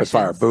your Rapid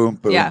questions? fire. Boom,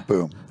 boom,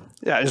 boom.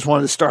 Yeah, I just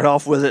wanted to start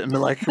off with it and be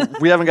like,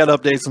 we haven't got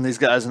updates on these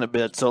guys in a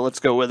bit, so let's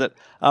go with it.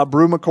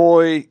 Bru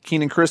McCoy,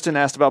 Keenan Kristen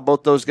asked about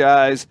both those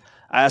guys.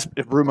 I asked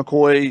if Bru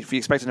McCoy, if he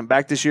expected him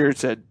back this year, it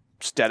said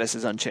status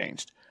is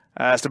unchanged.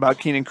 I asked about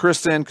Keenan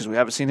Kristen because we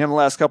haven't seen him the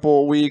last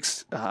couple of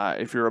weeks.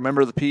 If you're a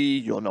member of the P,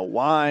 you'll know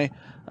why,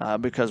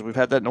 because we've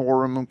had that in the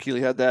war room.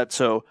 Keely had that.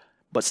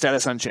 But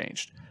status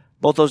unchanged.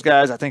 Both those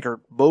guys, I think,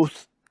 are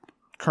both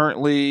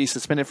currently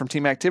suspended from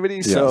team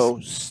activities, so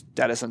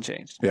status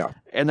unchanged. Yeah.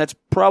 And that's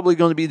probably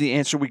going to be the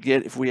answer we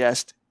get if we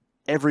asked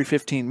every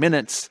 15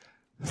 minutes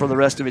for the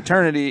rest of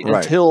eternity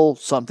until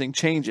something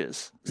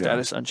changes.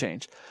 Status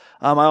unchanged.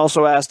 I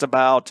also asked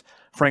about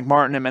Frank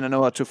Martin and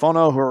Menanoa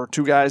Tufono, who are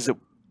two guys that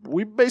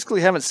we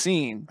basically haven't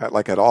seen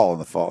at all in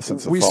the fall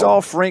since the fall. We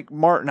saw Frank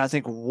Martin, I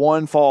think,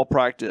 one fall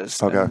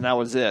practice, and that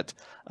was it.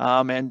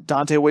 And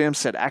Dante Williams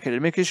said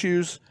academic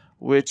issues,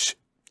 which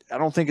I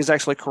don't think is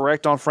actually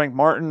correct on Frank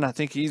Martin. I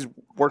think he's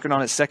working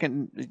on his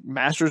second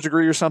master's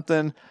degree or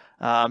something.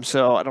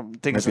 So I don't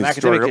think it's an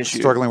academic issue.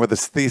 Struggling with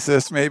his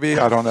thesis, maybe.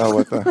 I don't know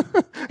what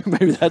the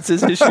maybe that's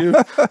his issue.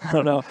 I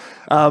don't know.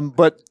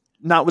 But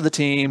not with the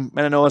team.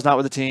 Menanoa's not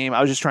with the team.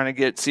 I was just trying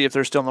to see if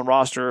they're still on the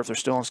roster, if they're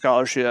still on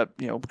scholarship,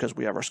 because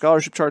we have our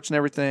scholarship charts and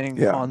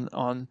everything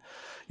on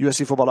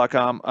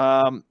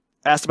USCfootball.com.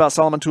 Asked about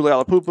Solomon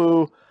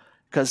Tulialapupu.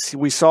 because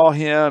we saw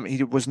him.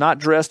 He was not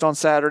dressed on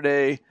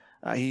Saturday.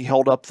 He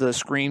held up the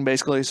screen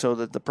basically so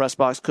that the press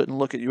box couldn't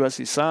look at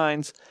USC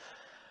signs.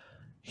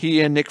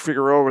 He and Nick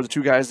Figueroa were the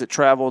two guys that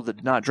traveled that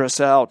did not dress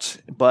out.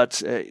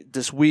 But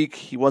this week,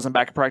 he wasn't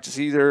back at practice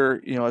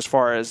either, as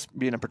far as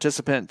being a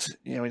participant.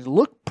 He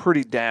looked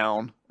pretty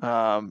down,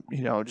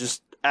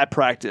 just at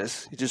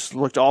practice. He just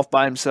looked off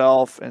by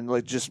himself and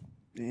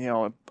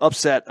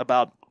upset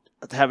about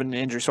having an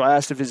injury. So I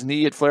asked if his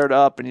knee had flared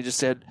up, and he just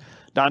said,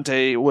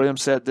 Dante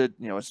Williams said that,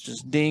 it's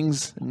just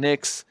dings,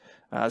 nicks.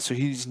 So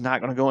he's not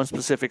going to go in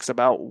specifics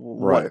about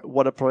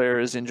what a player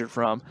is injured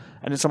from.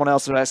 And then someone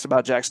else had asked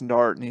about Jackson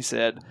Dart, and he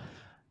said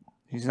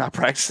he's not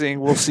practicing.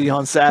 We'll see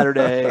on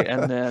Saturday.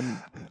 And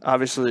then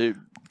obviously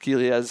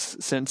Keely has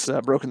since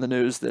broken the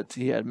news that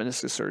he had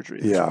meniscus surgery.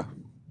 Yeah.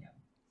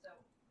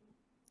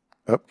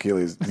 Oh,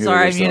 Keely's muted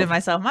Sorry, herself. I muted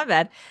myself. My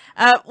bad.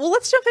 Well,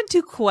 let's jump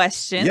into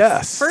questions.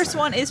 Yes. First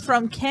one is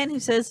from Ken, who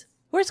says,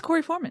 "Where's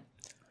Corey Foreman?"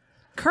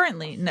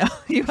 Currently, no.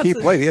 He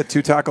played. He had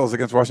 2 tackles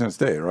against Washington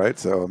State, right?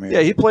 So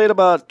yeah, he played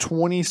about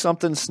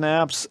 20-something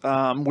snaps,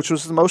 which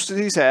was the most that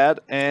he's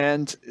had.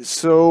 And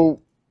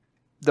so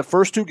the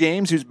first 2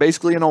 games, he was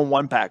basically in on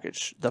one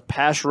package, the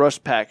pass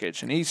rush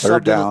package, and he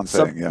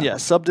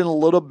subbed in a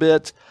little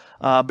bit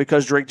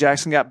because Drake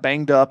Jackson got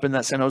banged up in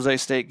that San Jose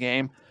State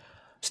game.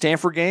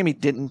 Stanford game, he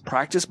didn't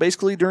practice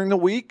basically during the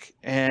week,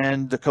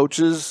 and the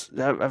coaches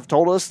have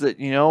told us that,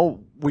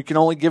 we can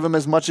only give him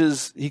as much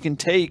as he can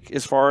take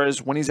as far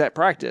as when he's at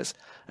practice.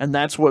 And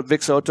that's what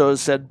Vic Soto has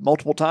said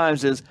multiple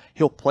times is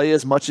he'll play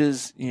as much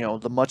as,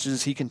 the much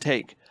as he can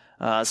take.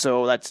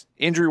 So that's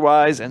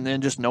injury-wise, and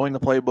then just knowing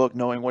the playbook,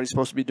 knowing what he's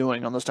supposed to be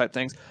doing on those type of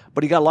things.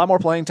 But he got a lot more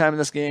playing time in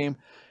this game.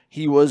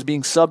 He was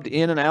being subbed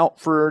in and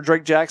out for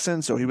Drake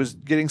Jackson, so he was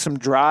getting some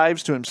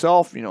drives to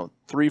himself,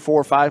 3,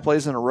 4, 5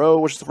 plays in a row,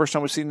 which is the first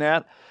time we've seen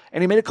that.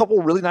 And he made a couple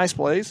of really nice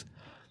plays.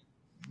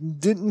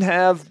 Didn't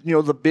have,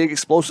 the big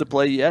explosive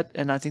play yet,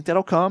 and I think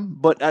that'll come.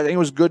 But I think it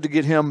was good to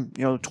get him,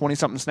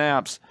 20-something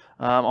snaps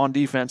on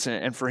defense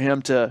and for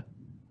him to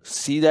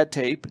see that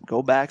tape,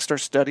 go back,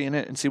 start studying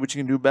it, and see what you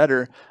can do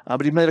better.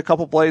 But he made a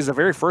couple plays. The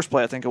very first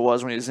play, I think it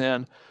was, when he was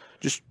in,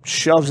 just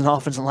shoves an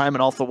offensive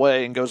lineman off the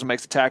way and goes and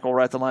makes a tackle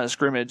right at the line of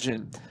scrimmage.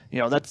 And,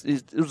 it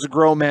was a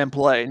grown man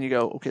play. And you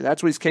go, okay,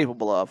 that's what he's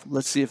capable of.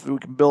 Let's see if we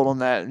can build on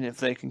that and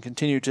if they can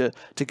continue to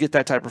get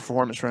that type of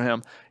performance from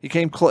him. He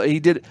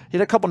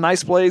had a couple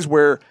nice plays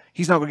where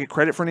he's not going to get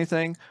credit for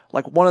anything.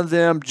 Like one of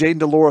them, Jaden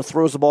DeLora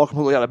throws the ball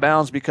completely out of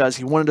bounds because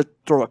he wanted to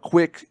throw a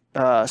quick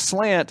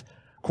slant.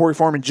 Corey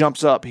Foreman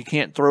jumps up. He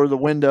can't throw the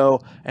window.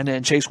 And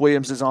then Chase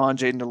Williams is on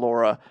Jaden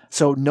DeLora.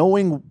 So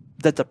knowing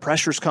that the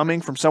pressure's coming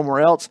from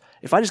somewhere else,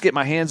 if I just get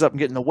my hands up and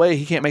get in the way,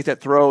 he can't make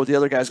that throw. The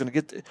other guy's going to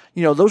get,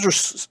 those are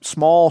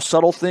small,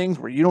 subtle things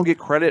where you don't get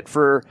credit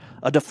for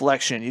a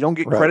deflection. You don't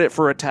get credit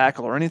for a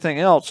tackle or anything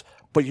else,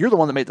 but you're the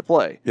one that made the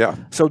play. Yeah.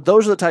 So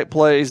those are the type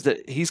plays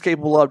that he's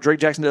capable of. Drake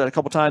Jackson did that a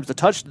couple times.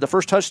 The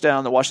first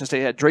touchdown that Washington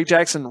State had, Drake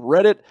Jackson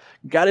read it,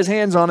 got his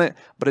hands on it,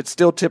 but it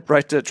still tipped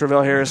right to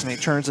Travell Harris, and he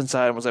turns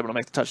inside and was able to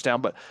make the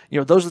touchdown. But,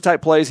 those are the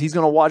type plays he's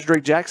going to watch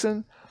Drake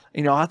Jackson.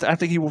 I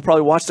think he will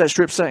probably watch that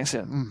strip set and say,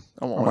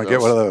 I want one of those.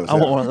 Get one of those. I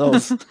want one of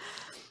those.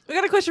 We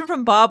got a question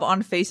from Bob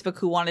on Facebook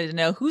who wanted to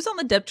know who's on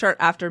the depth chart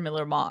after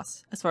Miller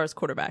Moss as far as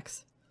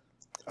quarterbacks.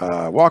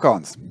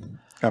 Walk-ons.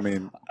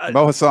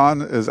 Mo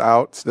Hassan is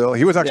out still.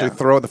 He was actually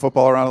throwing the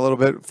football around a little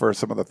bit for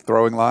some of the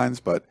throwing lines,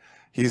 but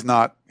he's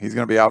not. He's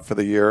going to be out for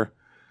the year.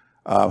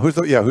 Who's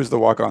the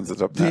walk-ons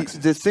that's up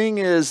next? The thing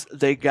is,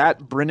 they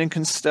got Brendan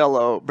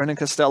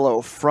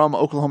Costello from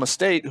Oklahoma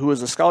State, who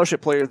is a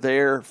scholarship player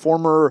there,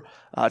 former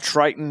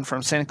Triton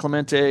from San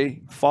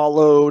Clemente,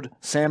 followed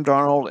Sam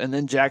Darnold and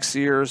then Jack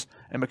Sears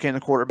and became the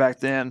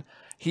quarterback then.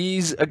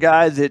 He's a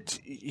guy that,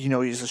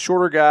 he's a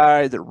shorter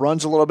guy that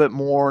runs a little bit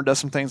more and does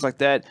some things like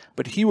that,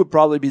 but he would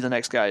probably be the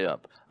next guy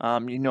up.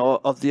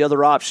 Of the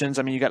other options,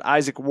 you got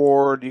Isaac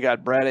Ward, you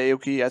got Brad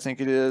Aoki, I think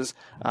it is,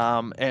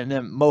 and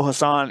then Mo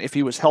Hassan, if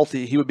he was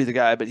healthy, he would be the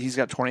guy, but he's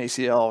got 20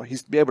 ACL.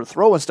 He's be able to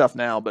throw and stuff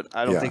now, but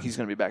I don't think he's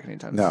going to be back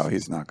anytime soon. No,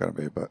 he's not going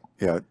to be, but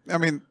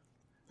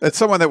it's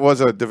someone that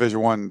was a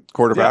Division I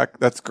quarterback. Yeah.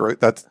 That's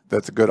great. That's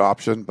a good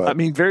option. But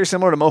very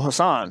similar to Mo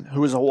Hassan, who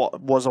was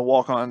a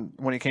walk-on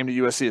when he came to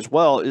USC as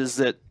well, is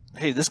that,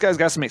 hey, this guy's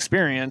got some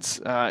experience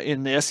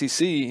in the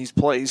SEC.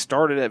 He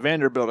started at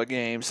Vanderbilt a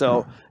game.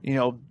 So,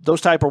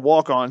 those type of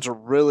walk-ons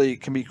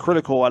can be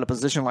critical at a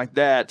position like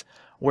that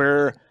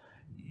where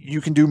you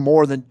can do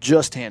more than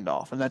just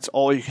handoff, and that's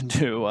all you can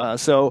do.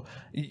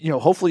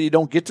 Hopefully you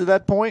don't get to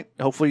that point.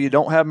 Hopefully you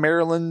don't have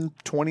Maryland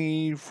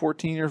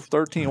 2014 or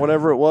 13,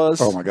 whatever it was.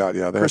 Oh, my God,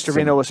 yeah. Chris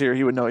Trevino was here.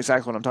 He would know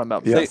exactly what I'm talking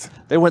about. Yes.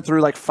 They went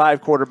through like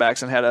 5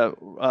 quarterbacks and had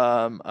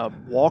a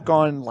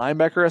walk-on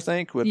linebacker, I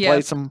think, who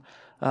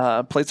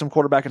had played some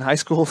quarterback in high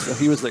school, so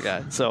he was the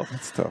guy. So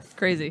that's tough.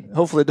 Crazy.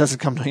 Hopefully it doesn't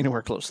come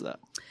anywhere close to that.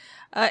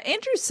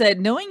 Andrew said,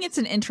 knowing it's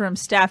an interim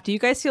staff, do you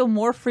guys feel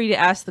more free to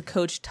ask the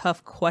coach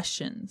tough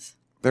questions?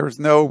 There's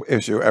no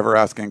issue ever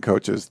asking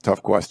coaches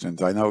tough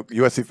questions. I know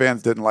USC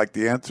fans didn't like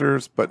the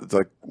answers, but it's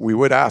like we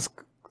would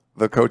ask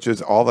the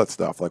coaches, all that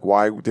stuff. Like,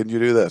 why didn't you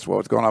do this?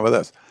 What's going on with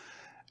this?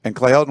 And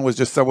Clay Helton was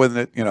just someone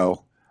that,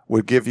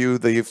 would give you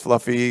the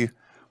fluffy,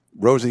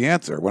 rosy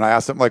answer. When I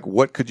asked him, like,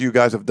 what could you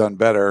guys have done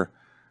better?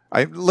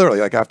 I literally,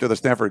 like, after the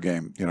Stanford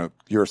game,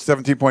 you're a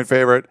 17-point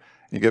favorite.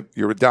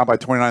 You're down by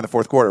 29 in the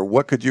fourth quarter.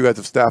 What could you guys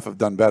as staff have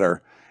done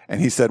better?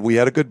 And he said, we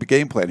had a good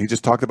game plan. He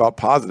just talked about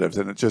positives.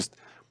 And it just,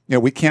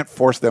 we can't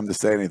force them to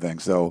say anything.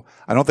 So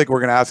I don't think we're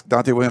going to ask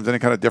Donte Williams any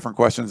kind of different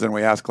questions than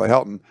we asked Clay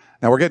Helton.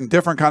 Now, we're getting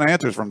different kind of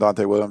answers from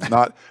Donte Williams.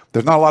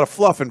 There's not a lot of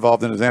fluff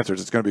involved in his answers.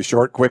 It's going to be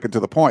short, quick, and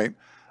to the point.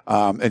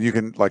 And you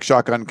can, like,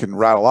 Shotgun can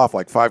rattle off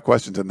like 5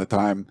 questions in the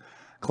time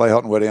Clay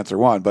Helton would answer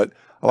one. But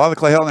a lot of the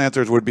Clay Helton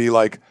answers would be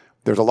like,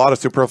 there's a lot of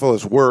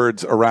superfluous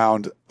words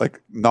around,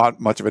 like, not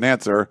much of an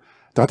answer.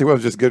 Donte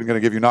Williams is just going to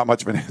give you not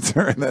much of an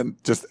answer and then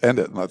just end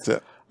it, and that's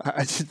it.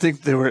 I just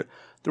think there were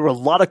a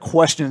lot of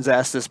questions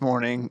asked this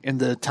morning in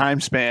the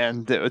time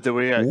span that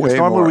we had.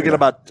 Normally we get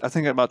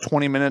about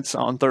 20 minutes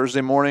on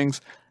Thursday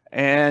mornings,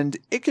 and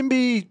it can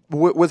be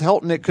with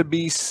Helton. It could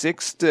be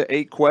 6 to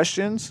 8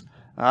 questions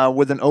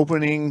with an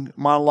opening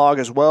monologue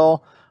as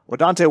well. With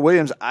Donte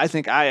Williams, I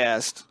think I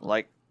asked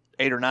like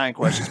 8 or 9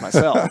 questions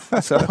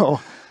myself. So.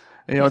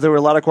 There were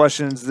a lot of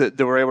questions that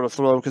they were able to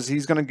throw because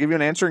he's going to give you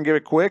an answer and give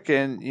it quick.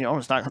 And,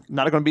 it's not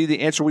going to be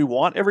the answer we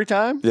want every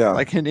time,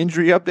 like an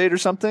injury update or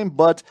something,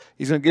 but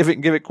he's going to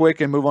give it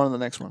quick and move on to the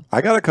next one. I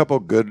got a couple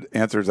good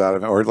answers out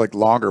of it, or like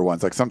longer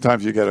ones. Like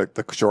sometimes you get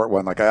the short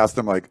one. Like I asked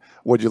him, like,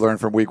 what'd you learn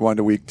from week 1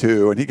 to week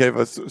 2? And he gave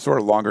us sort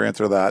of longer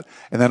answer to that.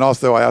 And then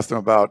also I asked him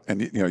about, and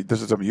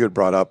this is something you had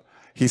brought up.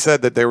 He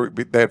said that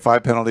they had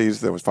 5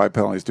 penalties. There was 5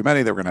 penalties too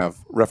many. They were going to have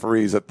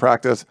referees at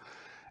practice.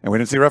 And we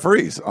didn't see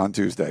referees on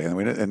Tuesday,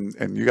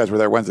 and you guys were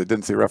there Wednesday,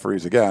 didn't see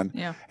referees again.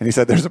 Yeah. And he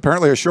said there's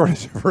apparently a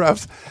shortage of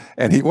refs,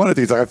 and he wanted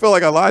to. He's like, I feel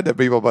like I lied to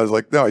people, but I was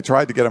like, no, I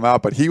tried to get him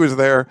out, but he was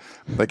there.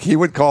 Like, he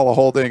would call a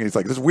holding. He's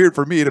like, this is weird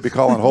for me to be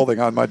calling holding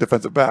on my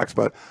defensive backs,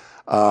 but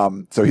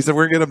so he said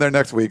we're getting him there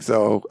next week.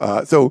 So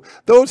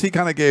those he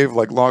kind of gave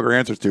like longer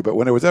answers to, but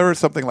when it was ever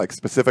something like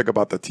specific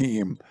about the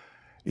team,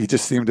 he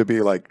just seemed to be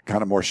like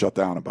kind of more shut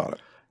down about it.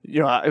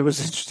 It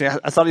was interesting.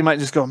 I thought he might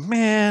just go,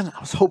 man,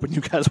 I was hoping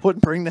you guys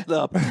wouldn't bring that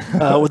up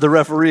with the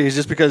referees,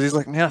 just because he's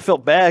like, man, I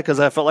felt bad because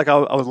I felt like I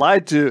was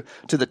lied to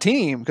the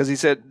team because he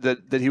said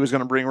that he was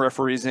going to bring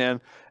referees in,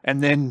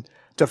 and then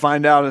to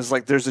find out is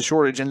like there's a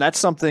shortage, and that's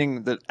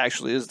something that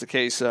actually is the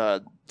case.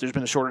 There's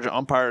been a shortage of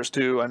umpires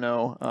too. I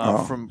know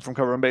from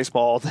covering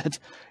baseball that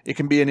it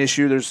can be an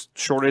issue. There's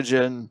shortage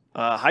in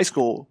high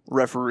school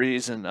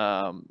referees and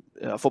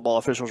football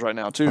officials right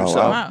now too. Oh, so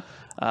wow.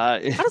 How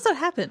does that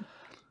happen?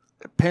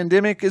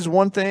 Pandemic is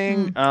one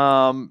thing,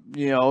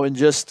 and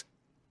just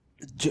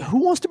who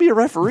wants to be a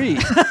referee?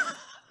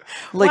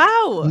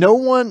 Wow. No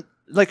one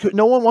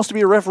wants to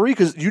be a referee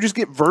because you just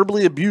get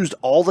verbally abused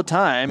all the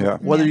time,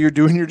 whether you're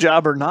doing your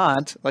job or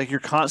not. Like, you're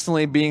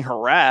constantly being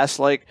harassed.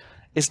 Like,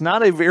 it's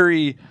not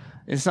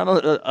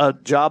a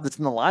job that's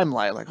in the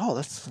limelight. Like, oh,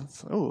 that's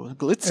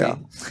glitzy.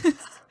 Yeah.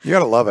 You got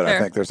to love it. Fair. I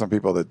think there's some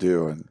people that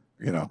do, and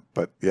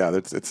but yeah,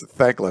 it's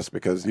thankless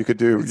because you could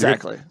do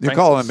exactly. You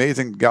call an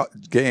amazing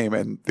game,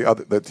 and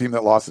the team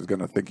that lost is going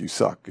to think you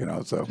suck.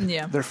 So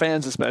Yeah. Their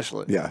fans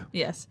especially. Yeah.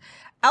 Yes.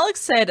 Alex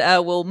said,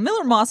 will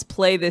Miller Moss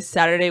play this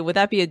Saturday? Would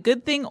that be a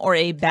good thing or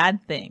a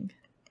bad thing?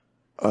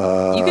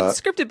 You can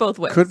script it both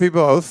ways. Could be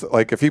both.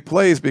 Like, if he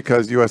plays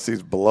because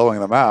USC's blowing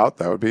them out,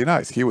 that would be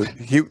nice.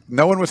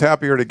 No one was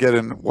happier to get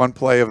in one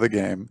play of the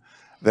game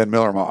than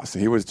Miller Moss.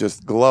 He was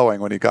just glowing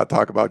when he got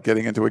talk about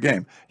getting into a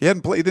game. He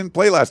didn't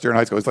play last year in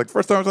high school. It's like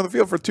first time I was on the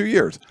field for 2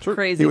 years.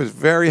 Crazy. He was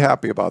very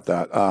happy about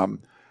that.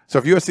 So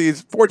if USC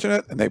is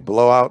fortunate and they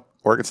blow out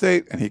Oregon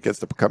State and he gets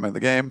to come in the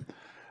game,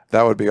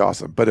 that would be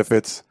awesome. But if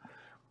it's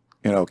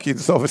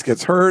Keaton Slovis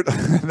gets hurt,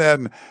 and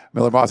then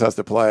Miller Moss has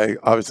to play,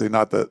 obviously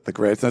not the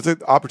greatest. And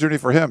it's an opportunity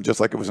for him, just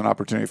like it was an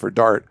opportunity for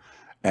Dart.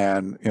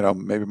 And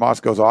maybe Moss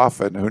goes off,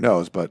 and who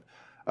knows? But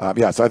so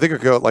I think it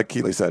could go, like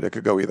Keeley said, it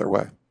could go either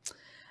way.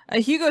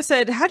 Hugo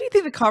said, how do you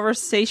think the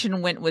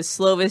conversation went with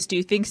Slovis? Do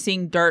you think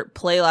seeing Dart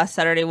play last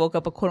Saturday woke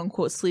up a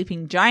quote-unquote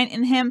sleeping giant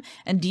in him?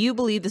 And do you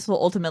believe this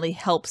will ultimately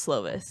help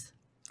Slovis?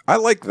 I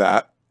like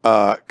that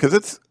because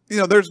it's,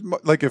 there's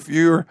like if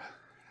you're,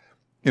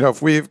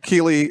 if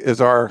Keeley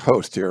is our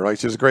host here, right?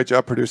 She does a great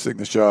job producing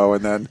the show.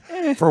 And then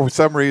for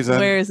some reason,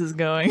 where is this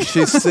going?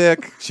 She's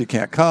sick. She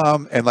can't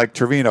come. And like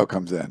Trevino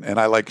comes in and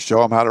I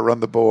show him how to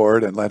run the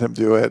board and let him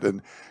do it.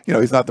 And,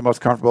 he's not the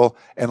most comfortable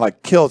and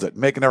kills it,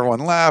 making everyone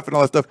laugh and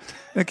all that stuff.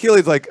 And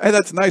Keeley's like, hey,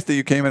 that's nice that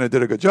you came in and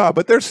did a good job.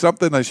 But there's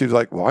something that she's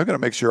like, well, I'm going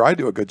to make sure I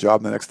do a good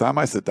job the next time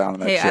I sit down in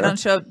that chair. Hey, I don't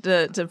show up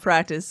to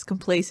practice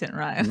complacent,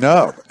 Ryan.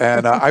 No.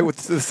 And I would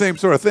the same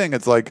sort of thing.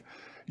 It's like,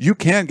 you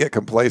can get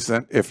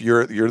complacent if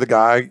you're the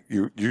guy.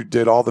 You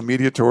did all the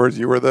media tours.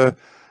 You were the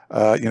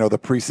the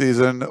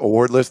preseason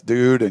award list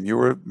dude, and you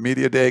were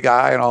media day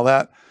guy and all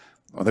that.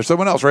 Well, there's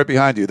someone else right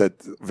behind you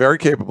that's very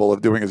capable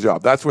of doing his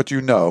job. That's what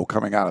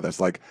coming out of this.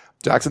 Like,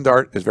 Jackson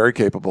Dart is very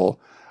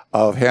capable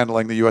of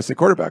handling the USC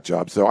quarterback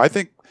job. So I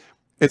think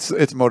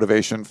it's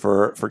motivation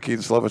for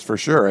Keaton Slovis for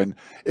sure. And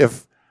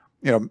if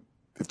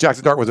if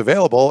Jackson Dart was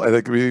available,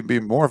 it could be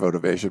more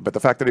motivation. But the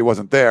fact that he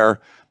wasn't there,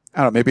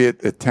 I don't know, maybe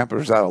it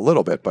tempers that a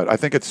little bit. But I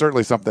think it's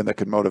certainly something that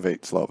can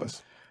motivate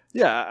Slovis.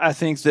 Yeah, I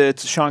think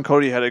that Sean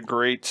Cody had a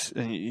great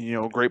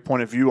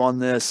point of view on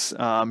this.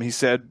 He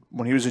said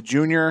when he was a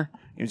junior,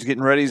 he was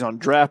getting ready. He's on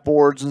draft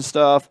boards and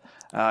stuff.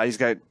 He's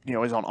got,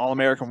 he's on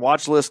All-American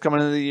watch list coming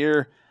into the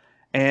year.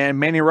 And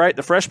Manny Wright,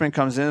 the freshman,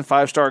 comes in,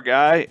 5-star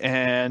guy,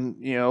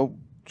 and,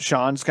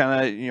 Sean's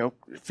kind of,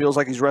 feels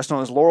like he's resting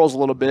on his laurels a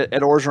little bit.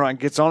 Ed Orgeron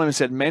gets on him and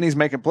said, Manny's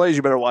making plays,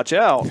 you better watch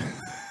out.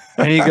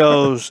 And he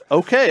goes,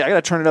 okay, I got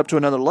to turn it up to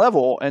another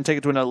level and take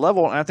it to another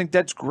level. And I think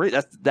that's great.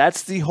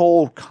 That's the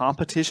whole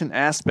competition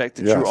aspect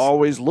that you're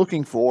always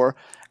looking for.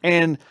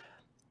 And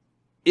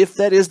if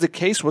that is the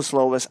case with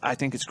Slovis, I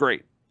think it's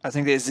great. I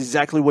think that's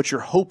exactly what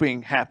you're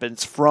hoping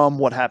happens from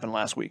what happened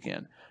last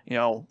weekend.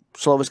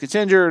 Slovis gets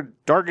injured,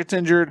 Dart gets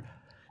injured,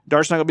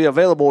 Dart's not going to be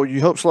available. You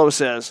hope Slovis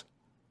says,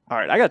 all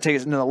right, I got to take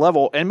it to another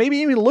level. And maybe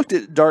even looked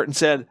at Dart and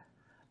said,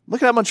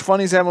 look at how much fun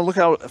he's having. Look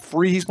how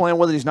free he's playing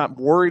with it. He's not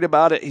worried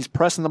about it. He's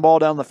pressing the ball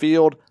down the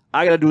field.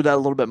 I got to do that a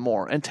little bit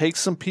more and take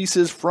some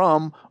pieces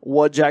from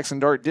what Jackson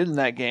Dart did in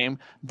that game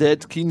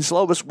that Keaton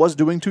Slovis was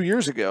doing 2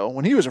 years ago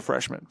when he was a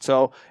freshman.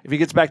 So if he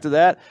gets back to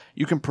that,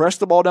 you can press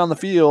the ball down the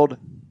field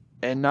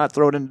and not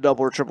throw it into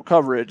double or triple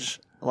coverage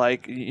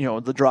like,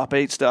 the drop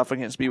 8 stuff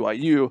against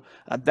BYU.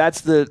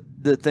 That's the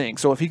thing.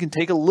 So if he can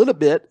take a little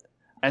bit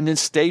and then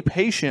stay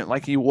patient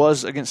like he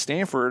was against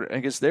Stanford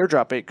against their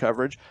drop 8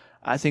 coverage,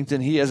 I think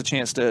then he has a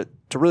chance to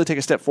really take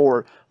a step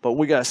forward. But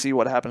we got to see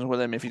what happens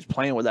with him if he's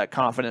playing with that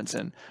confidence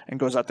and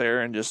goes out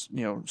there and just,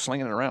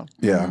 slinging it around.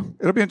 Yeah.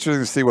 It'll be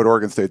interesting to see what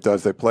Oregon State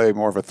does. They play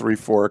more of a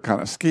 3-4 kind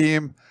of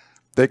scheme.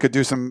 They could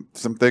do some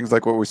things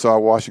like what we saw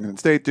Washington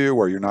State do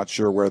where you're not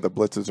sure where the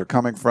blitzes are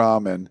coming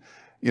from. And,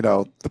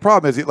 the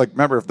problem is,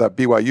 remember that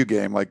BYU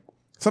game,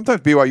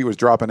 sometimes BYU was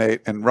dropping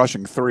 8 and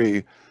rushing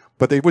 3,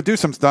 but they would do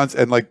some stunts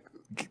and,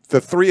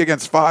 the 3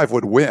 against 5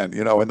 would win,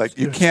 and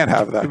you can't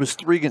have that. It was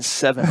 3 against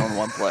 7 on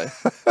one play.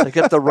 They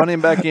kept the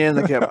running back in,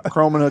 they kept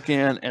Cromanhook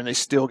in, and they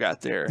still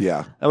got there.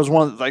 Yeah, that was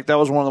one of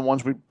the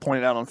ones we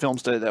pointed out on film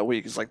study that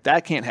week. It's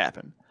that can't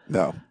happen.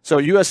 No. So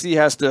USC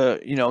has to,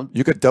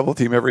 you could double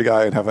team every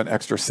guy and have an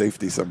extra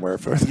safety somewhere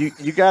for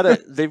they've got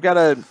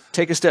to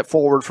take a step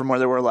forward from where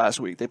they were last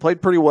week. They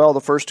played pretty well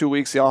the first 2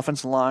 weeks. The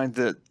offensive line,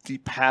 the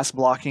pass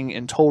blocking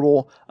in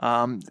total.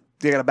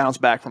 They got to bounce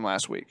back from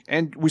last week.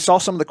 And we saw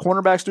some of the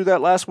cornerbacks do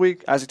that last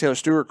week. Isaac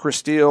Taylor-Stewart, Chris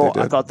Steele.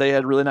 I thought they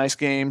had really nice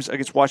games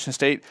against Washington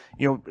State.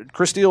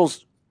 Chris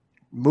Steele's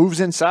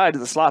moves inside to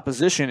the slot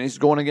position. He's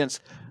going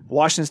against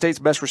Washington State's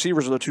best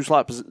receivers are the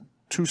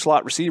two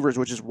slot receivers,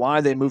 which is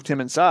why they moved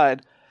him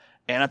inside.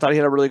 And I thought he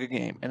had a really good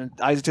game. And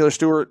Isaac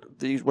Taylor-Stewart,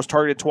 he was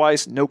targeted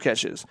twice, no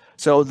catches.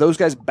 So those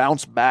guys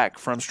bounced back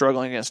from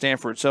struggling against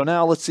Stanford. So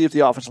now let's see if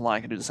the offensive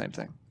line can do the same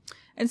thing.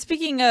 And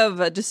speaking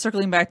of, just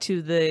circling back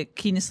to the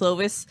Keaton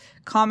Slovis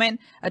comment,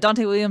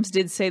 Dante Williams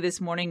did say this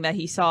morning that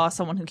he saw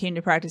someone who came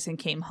to practice and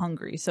came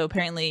hungry. So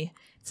apparently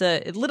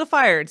it lit a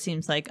fire, it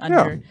seems like,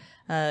 under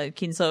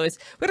Keaton Slovis.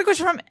 We got a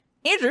question from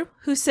Andrew,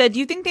 who said, do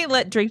you think they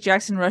let Drake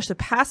Jackson rush the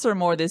passer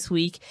more this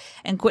week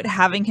and quit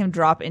having him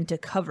drop into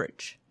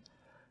coverage?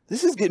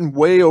 This is getting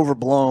way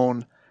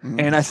overblown,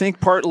 and I think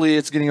partly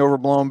it's getting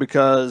overblown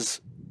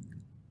because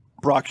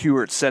Brock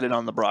Hewart said it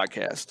on the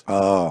broadcast.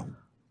 Oh.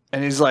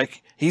 And he's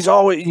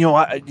always,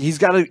 he's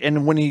got to,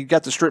 and when he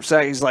got the strip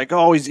sack, he's like,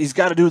 oh, he's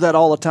got to do that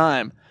all the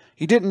time.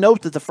 He didn't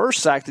note that the first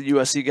sack that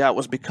USC got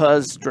was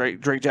because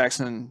Drake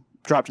Jackson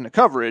dropped into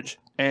coverage,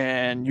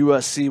 and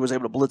USC was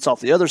able to blitz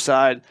off the other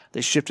side.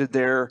 They shifted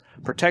their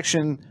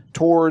protection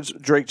towards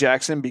Drake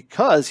Jackson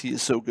because he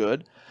is so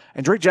good.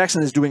 And Drake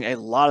Jackson is doing a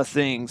lot of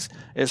things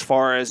as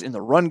far as in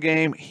the run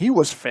game. He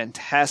was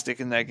fantastic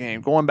in that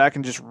game. Going back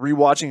and just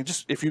rewatching,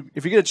 just if you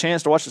get a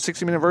chance to watch the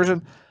 60-minute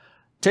version,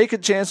 take a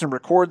chance and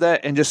record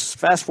that and just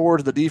fast forward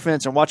to the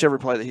defense and watch every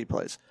play that he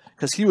plays.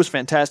 Because he was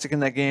fantastic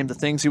in that game. The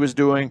things he was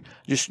doing,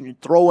 just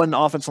throwing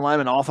offensive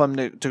linemen off him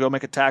to go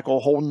make a tackle,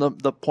 holding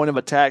the point of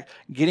attack,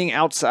 getting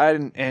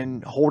outside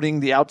and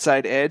holding the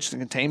outside edge, the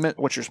containment,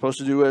 what you're supposed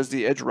to do as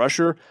the edge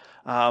rusher,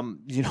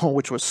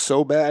 which was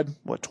so bad.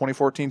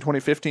 2014,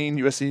 2015,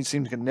 USC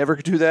seemed to never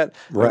do that.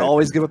 Right. They'd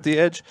always give up the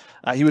edge.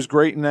 He was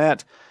great in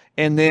that.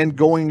 And then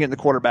going in the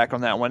quarterback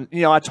on that one.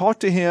 I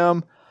talked to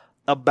him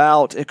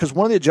about, because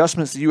one of the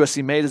adjustments that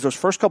USC made is those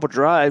first couple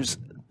drives,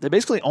 they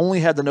basically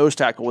only had the nose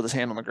tackle with his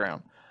hand on the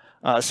ground.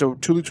 So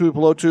Tulu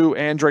Tuipulotu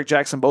and Drake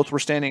Jackson both were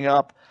standing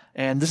up.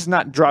 And this is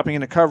not dropping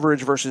into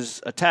coverage versus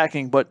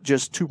attacking, but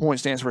just 2-point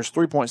stance versus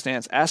 3-point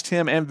stance. Asked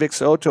him and Vic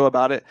Soto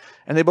about it,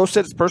 and they both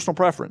said it's personal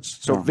preference.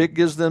 So Vic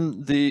gives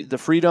them the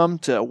freedom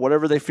to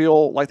whatever they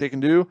feel like they can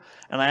do.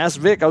 And I asked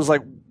Vic, I was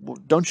like,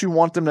 don't you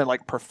want them to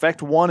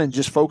perfect one and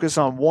just focus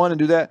on one and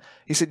do that?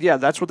 He said, yeah,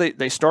 that's what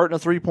they start in a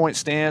 3-point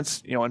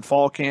stance, in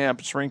fall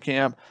camp, spring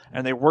camp,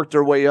 and they work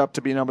their way up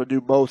to being able to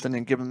do both and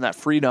then give them that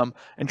freedom.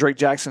 And Drake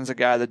Jackson's a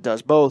guy that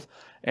does both.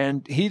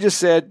 And he just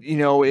said,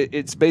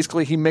 it's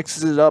basically he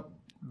mixes it up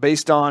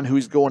based on who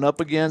he's going up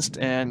against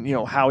and,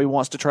 how he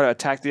wants to try to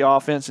attack the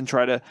offense and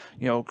try to,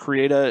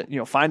 create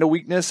find a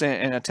weakness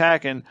and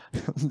attack. And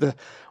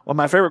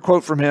my favorite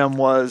quote from him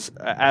was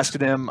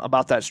asking him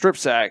about that strip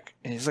sack.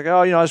 And he's like,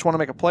 I just want to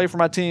make a play for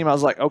my team. I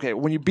was like, okay,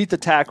 when you beat the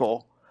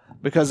tackle,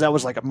 because that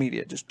was like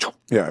immediate, just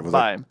it was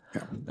by him.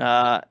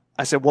 Yeah.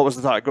 I said, what was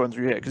the thought going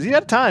through your head? Because he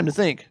had time to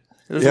think.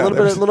 There's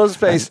a little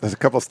space. There's a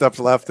couple steps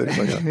left. And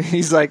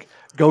he's like,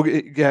 got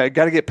to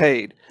get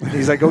paid.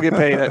 He's like, go get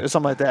paid, or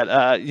something like that.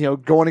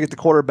 Going to get the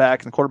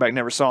quarterback, and the quarterback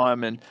never saw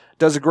him, and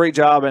does a great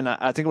job. And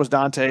I think it was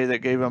Dante that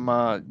gave him,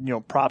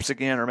 props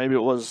again, or maybe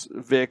it was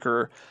Vic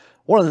or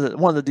one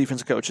of the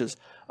defensive coaches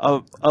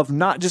of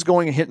not just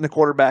going and hitting the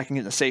quarterback and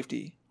getting the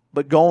safety,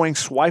 but going,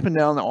 swiping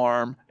down the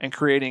arm and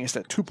creating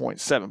instead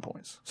 2.7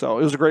 points. So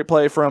it was a great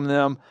play from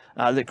them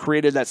that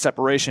created that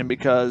separation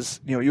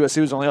because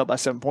USC was only up by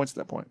 7 points at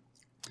that point.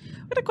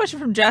 We got a question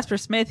from Jasper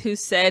Smith who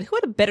said, who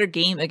had a better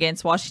game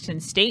against Washington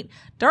State,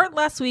 Dart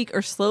last week or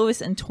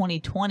Slovis in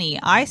 2020?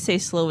 I say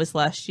Slovis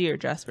last year,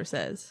 Jasper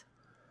says.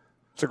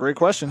 It's a great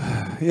question.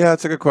 Yeah,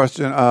 it's a good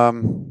question.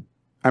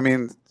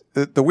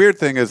 The weird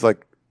thing is,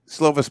 like,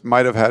 Slovis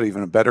might have had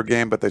even a better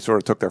game, but they sort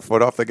of took their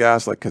foot off the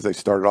gas, like, because they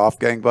started off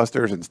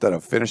gangbusters instead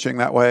of finishing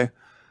that way.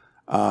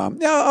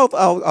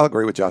 I'll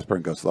agree with Jasper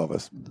and go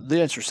Slovis.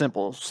 The answer's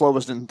simple.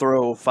 Slovis didn't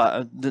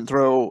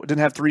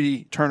have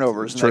 3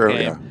 turnovers in that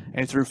game, and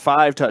he threw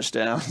 5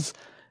 touchdowns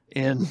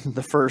in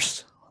the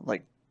first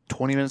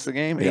 20 minutes of the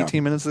game,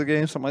 18 minutes of the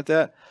game, something like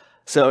that.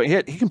 So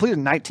he completed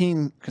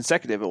 19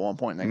 consecutive at one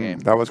point in that game.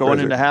 That was going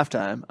crazy. Into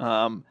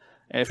halftime.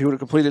 And if he would have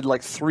completed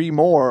 3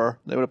 more,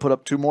 they would have put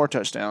up 2 more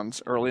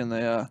touchdowns early in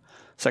the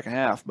second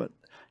half. But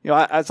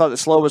I thought that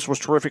Slovis was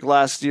terrific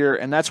last year,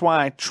 and that's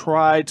why I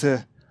tried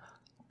to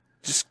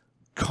just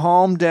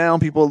calm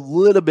down people a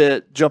little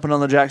bit, jumping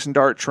on the Jackson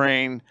Dart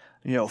train,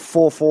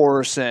 full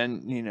force,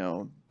 and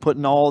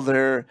putting all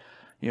their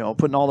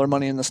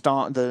money in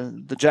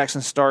the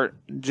Jackson Dart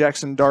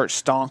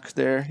stonk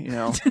there.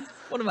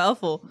 What a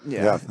mouthful.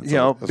 Yeah.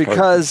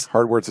 Because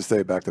hard words to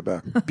say back to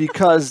back.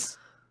 Because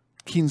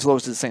Keaton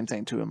Slovis did the same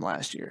thing to him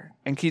last year,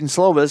 and Keaton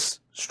Slovis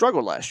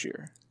struggled last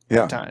year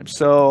at times.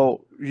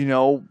 So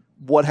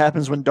what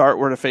happens when Dart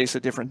were to face a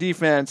different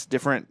defense,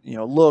 different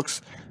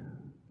looks.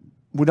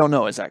 We don't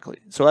know exactly.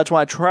 So that's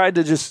why I tried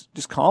to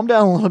just calm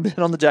down a little bit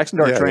on the Jackson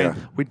Dart train. Yeah.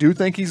 We do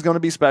think he's going to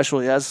be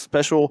special. He has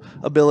special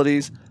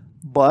abilities,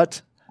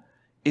 but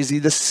is he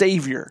the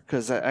savior?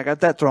 Because I got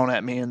that thrown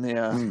at me in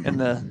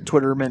the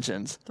Twitter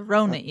mentions.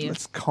 Thrown at you.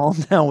 Let's calm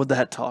down with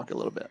that talk a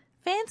little bit.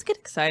 Fans get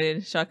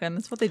excited, Shotgun.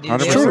 That's what they do. 100%.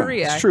 They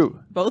overreact. It's true.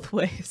 Both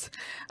ways.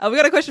 We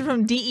got a question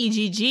from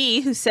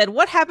DEGG who said,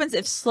 what happens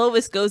if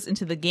Slovis goes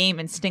into the game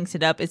and stinks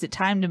it up? Is it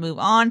time to move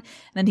on? And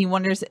then he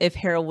wonders if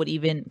Harrell would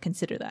even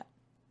consider that.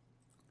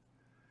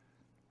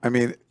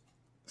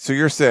 So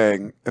you're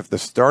saying if the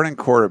starting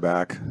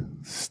quarterback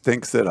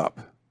stinks it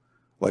up,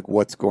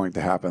 what's going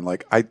to happen?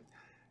 I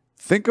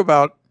think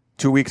about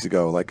 2 weeks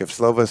ago, if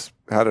Slovis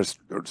had a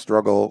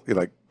struggle,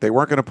 they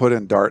weren't going to put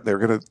in Dart, they were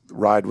going to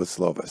ride with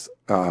Slovis.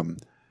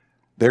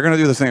 They're going to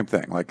do the same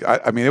thing.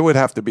 It would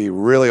have to be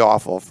really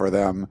awful for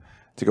them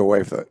to go away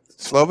with it.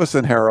 Slovis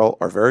and Harrell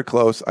are very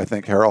close. I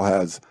think Harrell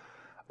has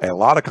a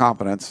lot of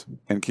confidence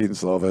in Keaton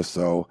Slovis.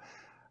 So,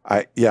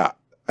 I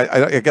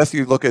guess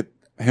you look at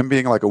him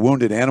being like a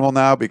wounded animal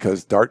now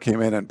because Dart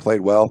came in and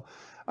played well.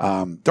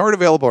 Dart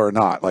available or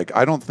not,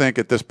 I don't think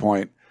at this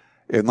point,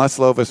 unless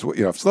Slovis,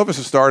 if Slovis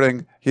is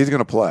starting, he's going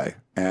to play.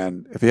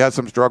 And if he has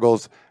some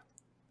struggles,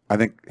 I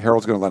think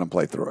Harrell's going to let him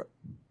play through it.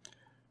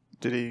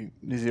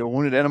 Is he a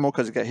wounded animal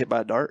because he got hit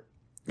by a dart?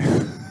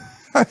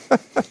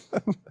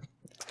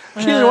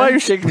 Keely, why are you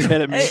shaking your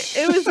head at me?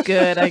 It was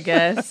good, I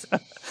guess.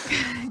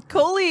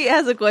 Coley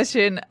has a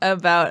question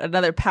about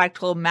another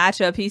Pac-12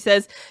 matchup. He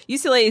says,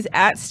 UCLA is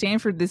at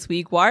Stanford this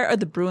week. Why are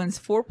the Bruins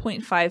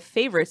 4.5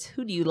 favorites?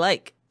 Who do you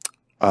like?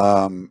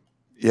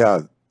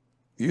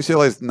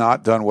 UCLA's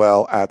not done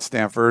well at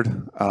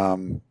Stanford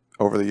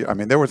over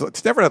the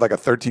Stanford had a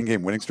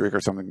 13-game winning streak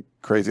or something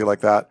crazy like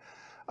that.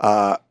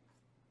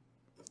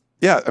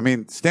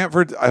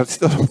 Stanford, I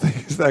still don't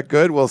think is that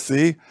good. We'll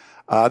see.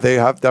 They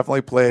have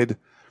definitely played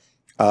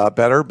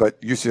better,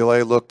 but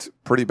UCLA looked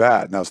pretty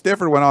bad. Now,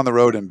 Stanford went on the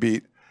road and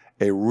beat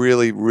a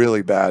really,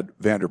 really bad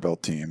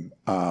Vanderbilt team.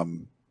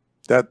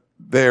 That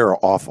they're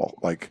awful.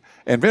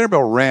 And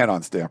Vanderbilt ran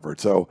on Stanford.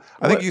 So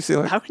I think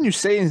UCLA. How can you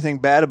say anything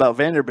bad about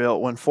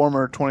Vanderbilt when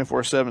former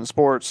 24/7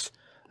 Sports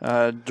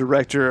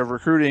director of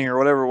recruiting or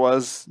whatever it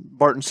was,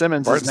 Barton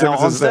Simmons is now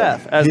on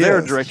staff as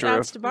their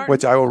director,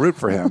 which I will root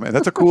for him. And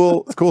that's a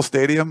cool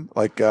stadium.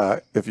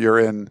 If you're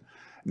in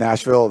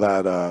Nashville,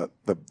 that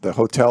the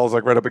hotel's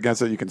right up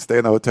against it. You can stay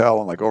in the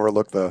hotel and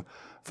overlook the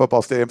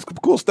football stadium. It's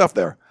cool stuff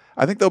there.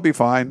 I think they'll be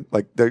fine.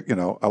 I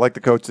like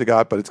the coach they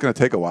got, but it's going to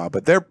take a while.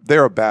 But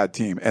they're a bad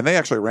team, and they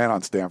actually ran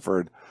on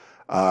Stanford,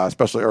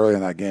 especially early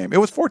in that game. It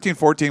was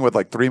 14-14 with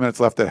 3 minutes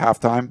left at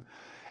halftime,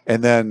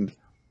 and then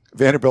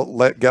Vanderbilt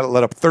let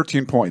up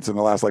 13 points in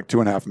the last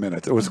 2.5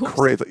 minutes. It was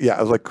crazy. Yeah,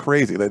 it was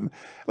crazy.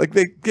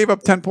 They gave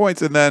up 10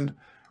 points and then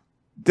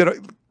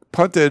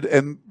punted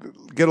and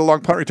get a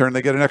long punt return,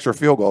 they get an extra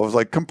field goal. It was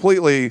like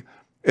completely,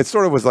 it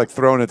sort of was like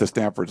thrown into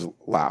Stanford's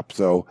lap.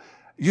 So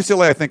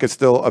UCLA, I think, is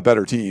still a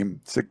better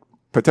team,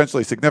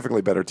 potentially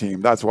significantly better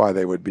team. That's why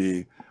they would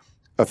be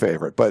a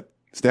favorite. But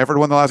Stanford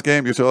won the last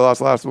game. UCLA lost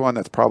the last one.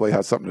 That's probably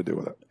has something to do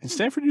with it. And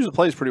Stanford usually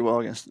plays pretty well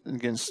against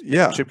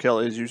Chip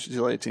Kelly's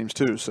UCLA teams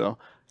too. So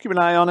keep an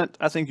eye on it.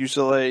 I think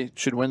UCLA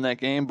should win that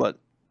game, but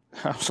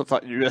I also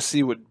thought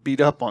USC would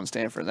beat up on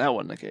Stanford. That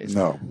wasn't the case.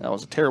 No. That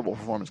was a terrible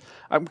performance.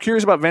 I'm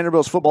curious about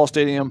Vanderbilt's football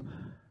stadium.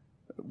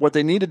 What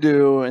they need to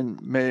do, and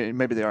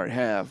maybe they already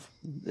have,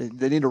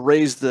 they need to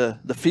raise the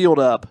field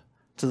up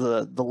to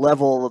the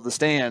level of the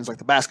stands like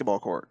the basketball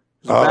court.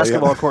 The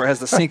basketball court has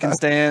the sinking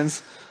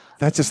stands.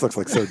 That just looks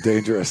like so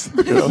dangerous.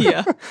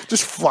 Yeah.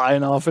 Just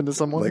flying off into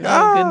someone. Like,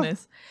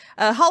 Goodness.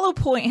 Hollow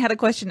Point had a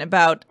question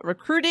about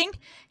recruiting.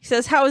 He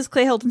says, how has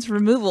Clay Helton's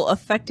removal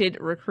affected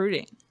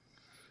recruiting?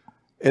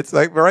 It's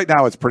like right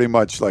now it's pretty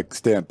much like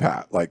stand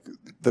pat. Like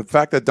the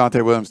fact that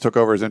Dante Williams took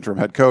over as interim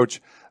head coach,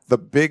 the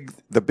big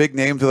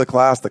names of the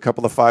class, the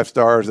couple of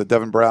 5-stars, the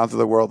Devin Browns of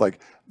the world, like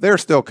they're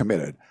still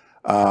committed.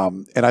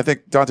 And I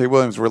think Dante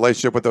Williams'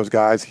 relationship with those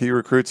guys, he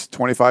recruits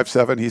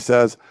 25/7, he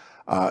says,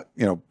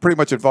 pretty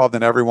much involved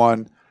in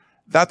everyone.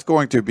 That's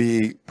going to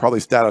be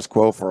probably status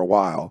quo for a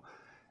while.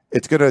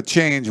 It's going to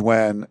change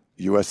when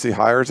USC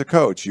hires a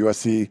coach,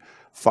 USC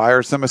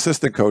fires some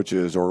assistant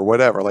coaches or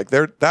whatever. Like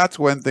that's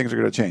when things are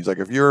going to change. Like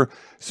if you're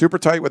super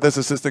tight with this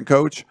assistant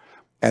coach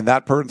and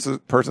that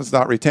person's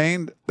not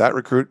retained, that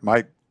recruit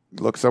might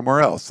look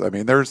somewhere else. I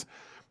mean, there's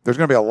going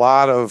to be a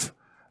lot of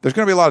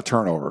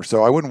turnover.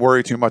 So I wouldn't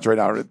worry too much right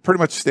now. It's pretty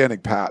much standing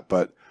pat.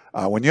 But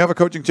when you have a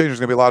coaching change, there's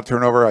going to be a lot of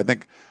turnover. I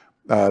think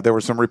there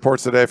were some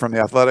reports today from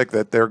The Athletic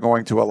that they're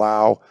going to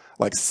allow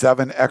like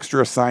 7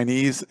 extra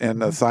signees in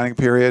the signing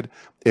period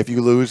if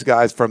you lose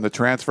guys from the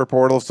transfer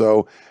portal.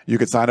 So you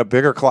could sign a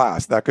bigger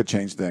class. That could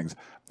change things.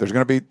 There's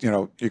going to be,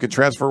 you can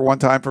transfer one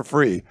time for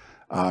free.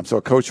 So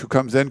a coach who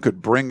comes in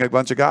could bring a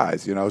bunch of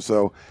guys,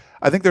 So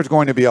I think there's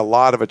going to be a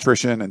lot of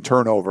attrition and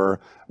turnover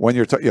when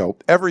you're,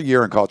 every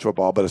year in college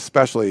football, but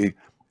especially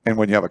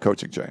when you have a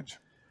coaching change.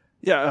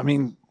 Yeah, I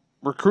mean,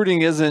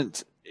 recruiting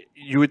isn't.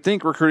 You would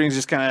think recruiting is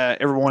just kind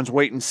of everyone's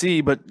wait and see,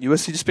 but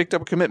USC just picked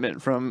up a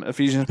commitment from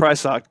Ephesians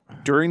Prysock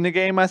during the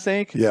game, I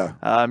think. Yeah.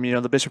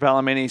 The Bishop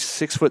Alamany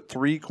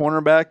 6'3"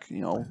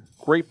 cornerback,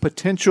 great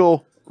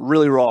potential,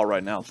 really raw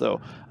right now, though.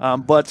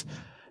 But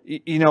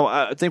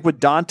I think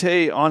with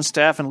Dante on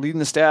staff and leading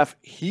the staff,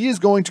 he is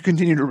going to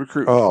continue to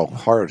recruit. Oh,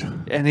 hard.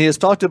 And he has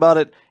talked about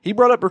it. He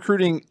brought up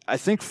recruiting, I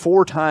think,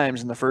 4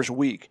 times in the first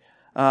week.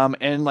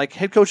 And like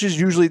head coaches,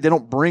 usually they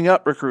don't bring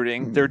up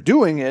recruiting. They're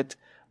doing it.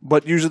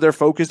 But usually they're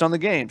focused on the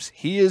games.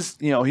 He is,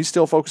 he's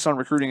still focused on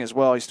recruiting as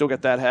well. He's still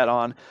got that hat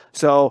on.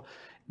 So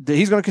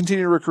he's going to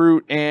continue to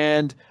recruit.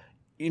 And,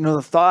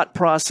 the thought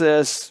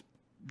process,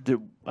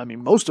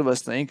 most of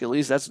us think, at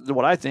least that's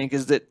what I think,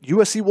 is that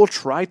USC will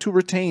try to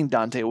retain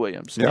Dante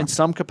Williams in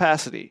some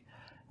capacity.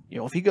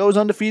 If he goes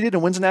undefeated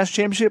and wins a national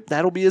championship,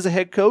 that'll be as a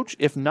head coach.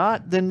 If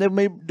not, then they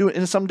may do it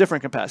in some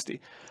different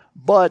capacity.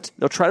 But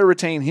they'll try to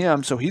retain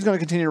him, so he's going to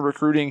continue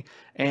recruiting.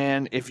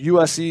 And if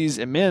USC's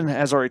admin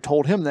has already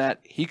told him that,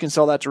 he can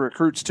sell that to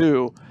recruits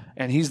too.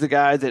 And he's the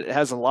guy that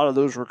has a lot of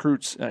those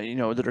recruits,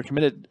 that are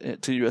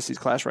committed to USC's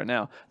class right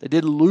now. They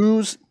did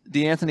lose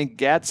DeAnthony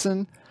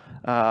Gatson.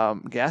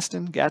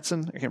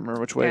 Gatson? I can't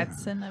remember which way.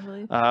 Gatson, I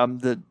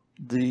believe.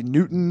 The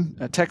Newton,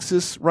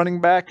 Texas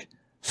running back.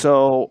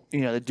 So,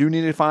 they do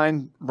need to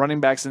find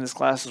running backs in this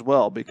class as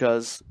well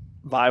because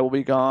Vi will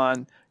be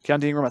gone.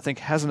 Keontae Ingram, I think,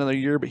 has another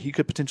year, but he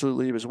could potentially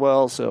leave as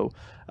well. So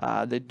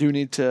they do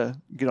need to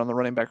get on the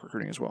running back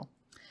recruiting as well.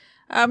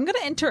 I'm going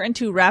to enter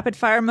into rapid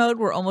fire mode.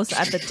 We're almost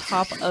at the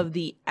top of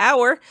the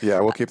hour. Yeah,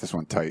 we'll keep this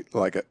one tight. I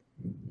like it.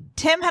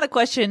 Tim had a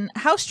question.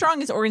 How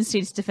strong is Oregon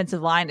State's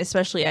defensive line,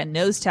 especially at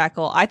nose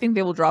tackle? I think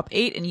they will drop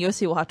 8, and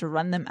USC will have to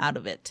run them out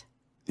of it.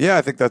 Yeah,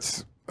 I think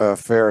that's a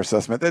fair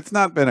assessment. It's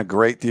not been a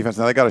great defense.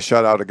 Now, they got a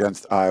shutout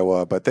against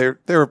Iowa, but they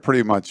were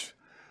pretty much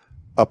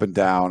up and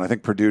down. I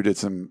think Purdue did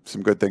some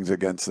good things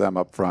against them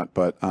up front,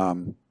 but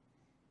I'm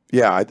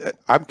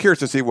curious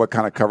to see what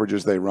kind of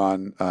coverages they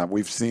run.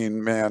 We've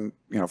seen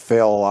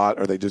fail a lot.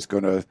 Are they just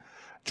going to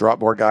drop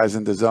more guys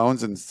into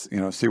zones and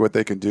see what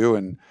they can do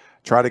and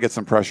try to get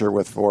some pressure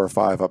with 4 or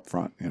 5 up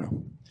front?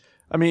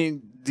 I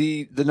mean,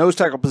 the nose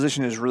tackle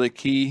position is really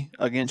key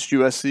against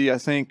USC, I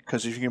think,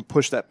 because if you can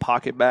push that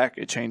pocket back,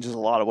 it changes a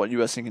lot of what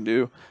USC can do.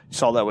 You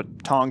saw that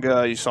with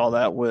Tonga. You saw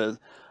that with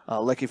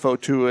Leki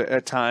Fotu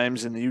at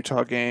times in the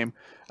Utah game.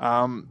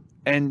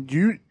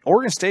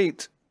 Oregon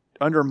State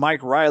under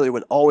Mike Riley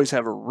would always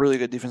have a really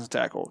good defensive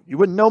tackle. You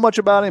wouldn't know much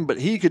about him, but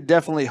he could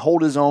definitely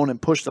hold his own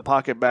and push the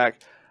pocket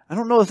back. I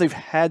don't know if they've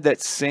had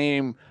that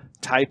same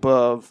type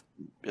of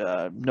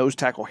nose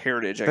tackle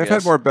heritage, I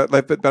guess.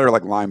 They've been better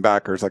like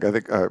linebackers. Like I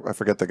think I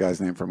forget the guy's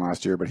name from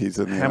last year, but he's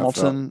in the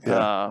Hamilton.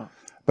 NFL.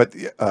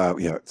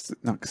 Yeah. It's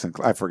not,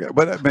 I forget.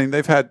 But I mean,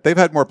 they've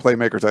had more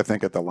playmakers, I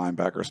think, at the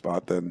linebacker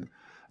spot than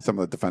some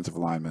of the defensive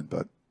linemen.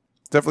 But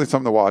definitely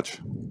something to watch.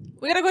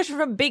 We got a question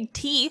from Big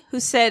T,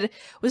 who said,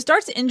 was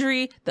Dart's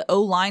injury the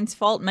O-line's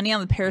fault? Many on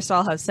the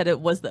peristyle have said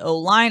it was the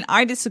O-line.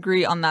 I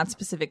disagree on that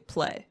specific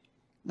play.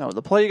 No,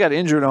 the play he got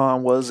injured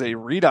on was a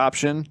read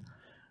option.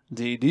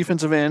 The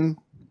defensive end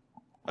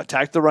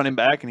attacked the running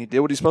back, and he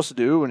did what he's supposed to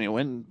do, and he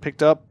went and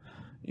picked up,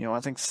 I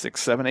think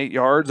 6, 7, 8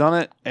 yards on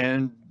it,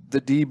 and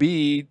the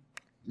DB,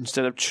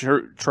 instead of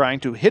trying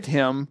to hit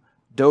him,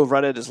 dove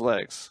right at his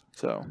legs.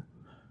 So...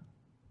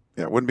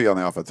 yeah, it wouldn't be on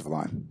the offensive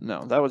line.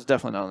 No, that was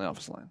definitely not on the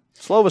offensive line.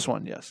 Slowest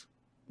one, yes.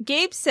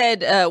 Gabe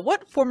said,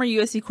 what former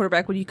USC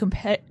quarterback would you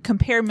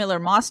compare Miller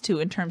Moss to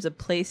in terms of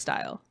play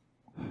style?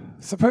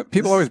 So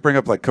people always bring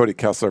up like Cody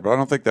Kessler, but I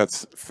don't think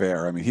that's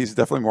fair. I mean, he's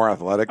definitely more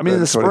athletic. I mean, in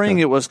the spring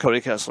it was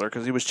Cody Kessler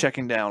because he was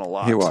checking down a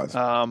lot. He was.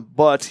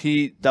 But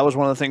that was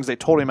one of the things they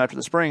told him after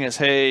the spring is,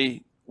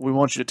 hey, we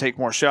want you to take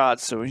more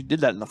shots. So he did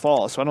that in the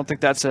fall. So I don't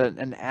think that's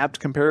an apt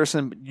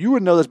comparison. But you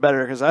would know this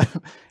better because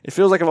it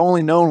feels like I've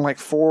only known like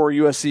 4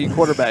 USC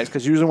quarterbacks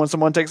because usually when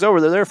someone takes over,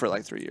 they're there for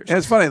like 3 years. And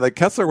it's funny, like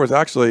Kessler was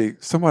actually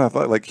somewhat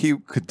athletic. Like he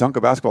could dunk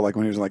a basketball like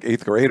when he was in like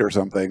 8th grade or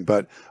something.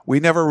 But we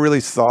never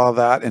really saw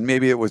that. And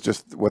maybe it was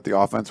just what the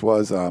offense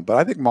was. But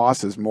I think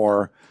Moss is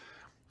more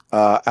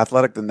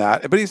athletic than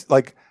that. But he's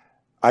like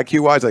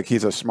IQ-wise, like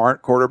he's a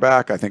smart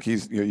quarterback. I think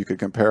he's you could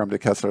compare him to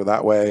Kessler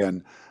that way.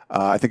 And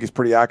I think he's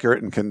pretty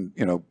accurate and can,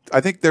 I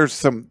think there's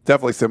some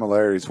definitely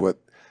similarities with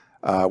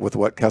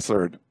what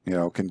Kessler,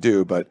 can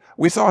do. But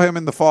we saw him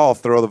in the fall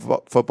throw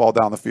the football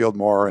down the field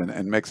more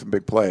and make some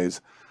big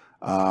plays.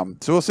 So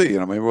we'll see.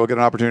 Maybe we'll get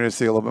an opportunity to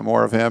see a little bit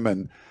more of him,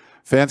 and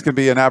fans can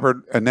be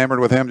enamored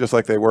with him just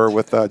like they were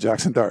with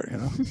Jackson Dart.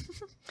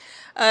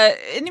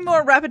 Any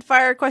more rapid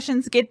fire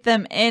questions? Get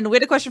them in. We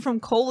had a question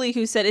from Coley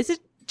who said, "Is it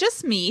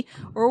just me,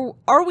 or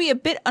are we a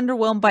bit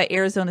underwhelmed by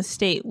Arizona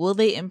State? Will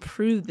they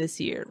improve this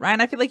year?"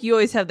 Ryan, I feel like you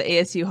always have the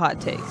ASU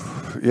hot takes.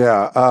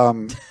 Yeah.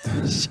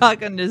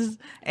 Shotgun is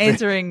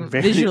answering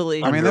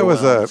visually. I mean, it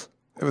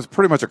was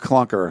pretty much a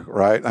clunker,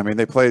 right? I mean,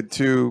 they played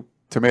 2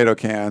 tomato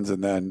cans,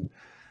 and then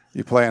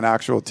you play an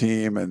actual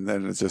team, and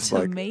then it's just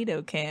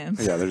tomato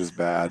cans. Yeah, they're just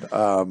bad.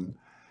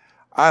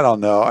 I don't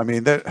know. I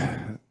mean,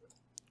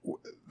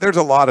 there's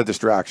a lot of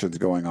distractions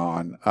going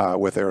on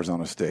with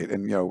Arizona State,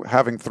 and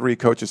having 3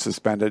 coaches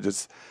suspended,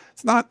 it's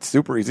not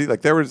super easy.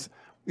 Like there was,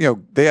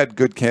 they had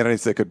good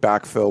candidates they could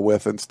backfill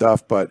with and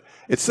stuff, but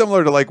it's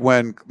similar to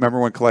remember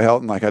when Clay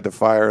Helton had to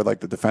fire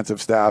the defensive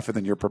staff, and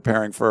then you're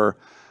preparing for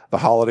the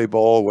Holiday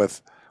Bowl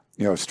with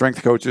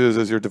strength coaches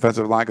as your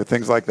defensive line,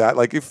 things like that.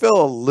 Like you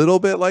feel a little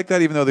bit like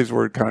that, even though these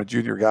were kind of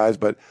junior guys,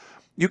 but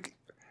you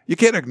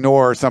can't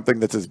ignore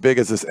something that's as big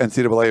as this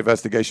NCAA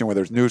investigation where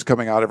there's news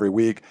coming out every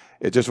week.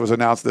 It just was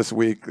announced this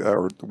week,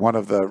 or one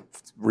of the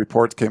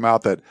reports came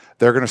out that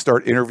they're going to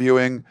start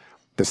interviewing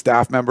the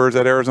staff members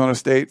at Arizona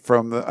State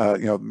from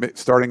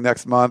starting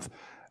next month.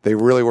 They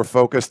really were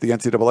focused. The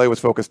NCAA was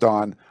focused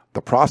on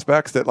the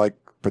prospects that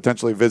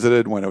potentially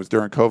visited when it was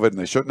during COVID and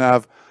they shouldn't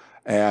have.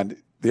 And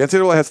the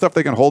NCAA has stuff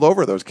they can hold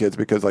over those kids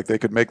because they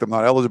could make them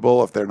not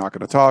eligible if they're not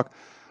going to talk.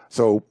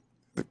 So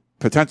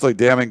potentially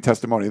damning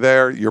testimony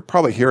there. You're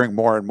probably hearing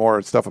more and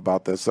more stuff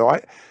about this. So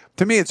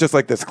to me, it's just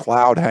like this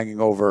cloud hanging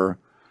over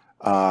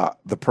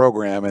the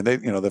program. And they,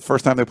 the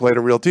first time they played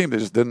a real team, they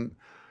just didn't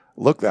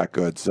look that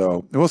good.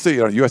 So we'll see.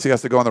 USC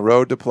has to go on the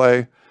road to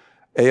play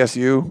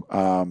ASU.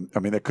 I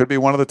mean, it could be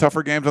one of the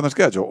tougher games on the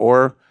schedule,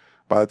 or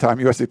by the time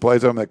USC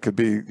plays them, it could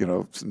be,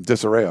 some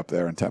disarray up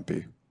there in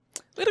Tempe.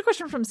 We had a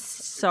question from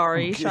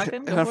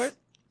Shotgun. Go for it.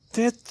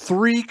 They had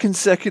 3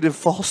 consecutive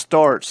false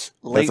starts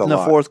late in the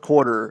fourth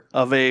quarter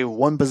of a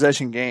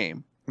 1-possession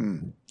game.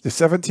 The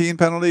 17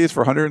 penalties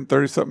for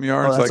 130-something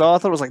yards. Oh, that's all. I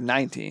thought it was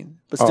 19.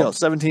 But still,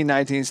 17,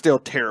 19, still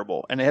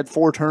terrible. And they had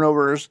 4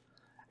 turnovers.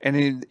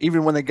 And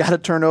even when they got a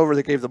turnover,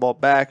 they gave the ball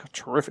back.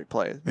 Terrific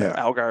play. Yeah.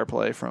 Algier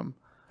play from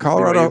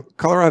Colorado.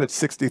 Colorado had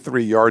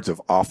 63 yards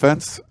of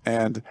offense,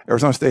 and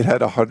Arizona State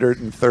had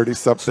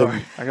 130-something.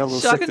 Sorry, I got a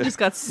little Shotgun sick. Just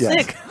got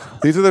sick.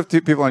 These are the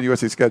 2 people on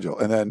USC's schedule.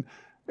 And then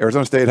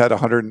Arizona State had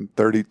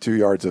 132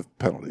 yards of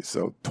penalties,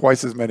 so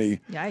twice as many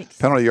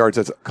penalty yards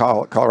as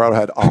Colorado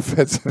had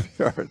offensive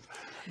yards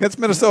against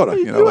Minnesota.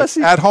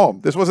 At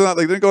home. This wasn't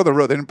they didn't go on the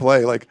road. They didn't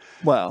play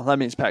Well, that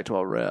means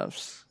Pac-12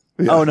 refs.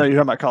 Yeah. Oh no, you're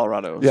talking about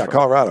Colorado. Yeah,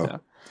 Colorado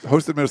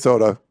hosted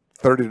Minnesota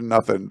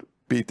 30-0,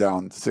 beat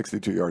down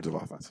 62 yards of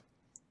offense.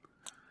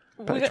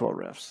 Pac-12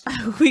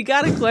 refs. We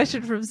got a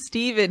question from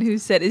Steven who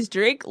said, "Is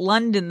Drake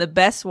London the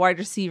best wide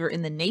receiver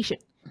in the nation?"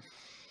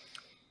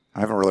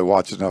 I haven't really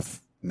watched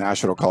enough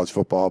national college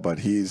football, but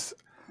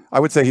I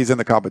would say he's in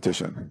the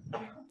competition.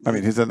 I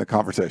mean, he's in the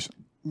conversation.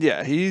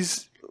 Yeah,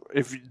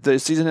 if the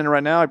season ended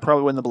right now, I'd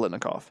probably win the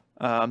Biletnikoff.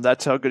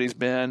 That's how good he's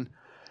been.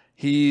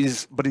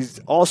 But he's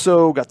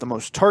also got the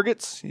most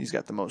targets. He's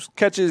got the most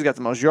catches. He's got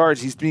the most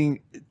yards. The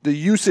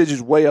usage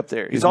is way up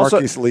there. He's also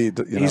Marquise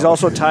lead. He's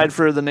also tied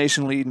for the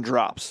nation lead in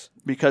drops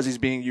because he's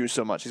being used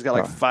so much. He's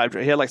got 5.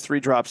 He had 3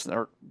 drops,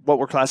 or what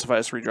were classified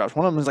as 3 drops.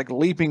 One of them is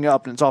leaping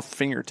up and it's off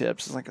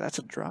fingertips. It's that's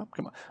a drop.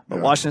 Come on.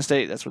 But Washington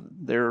State, that's what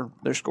their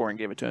scoring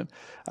gave it to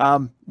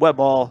him. Wet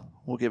ball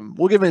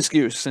we'll give him an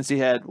excuse since he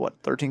had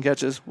 13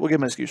 catches. We'll give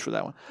him an excuse for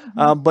that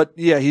one. But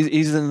yeah,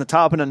 he's in the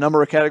top in a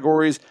number of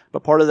categories.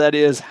 But part of that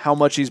is how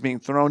much he's being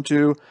thrown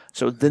to.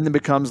 So then it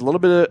becomes a little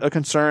bit of a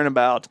concern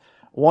about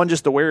one,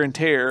 just the wear and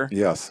tear.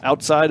 Yes.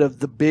 Outside of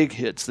the big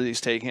hits that he's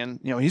taken,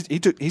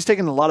 he's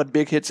taken a lot of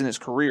big hits in his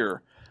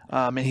career.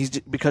 And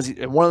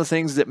one of the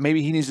things that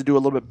maybe he needs to do a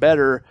little bit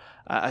better,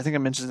 I think I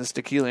mentioned this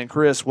to Keely and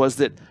Chris, was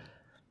that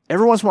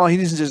every once in a while he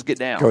needs to just get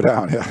down. Go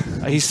down,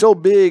 yeah. He's so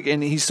big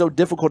and he's so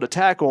difficult to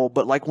tackle,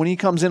 but like when he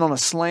comes in on a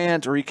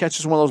slant or he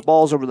catches one of those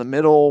balls over the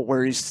middle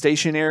where he's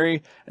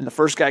stationary and the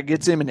first guy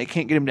gets him and they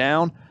can't get him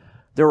down,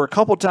 there were a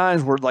couple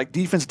times where like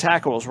defensive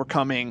tackles were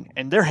coming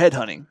and they're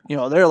headhunting.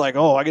 They're like,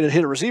 oh, I get to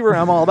hit a receiver.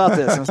 I'm all about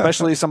this. And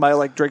especially somebody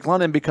like Drake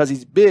London, because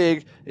he's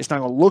big, it's not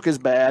going to look as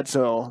bad.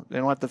 So they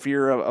don't have the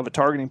fear of a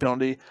targeting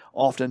penalty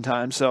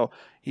oftentimes. So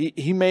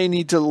he may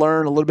need to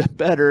learn a little bit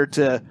better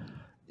to,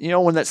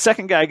 when that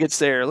second guy gets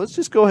there, let's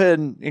just go ahead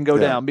and go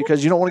down,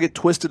 because you don't want to get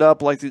twisted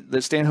up like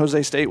the San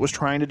Jose State was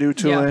trying to do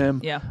to him.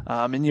 Yeah.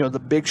 And, the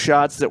big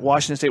shots that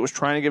Washington State was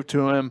trying to give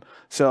to him.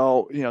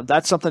 So,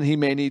 that's something he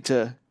may need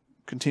to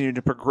continue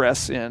to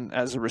progress in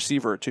as a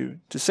receiver to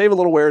save a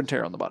little wear and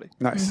tear on the body.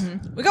 Nice.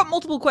 We got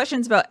multiple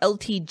questions about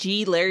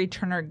LTG, Larry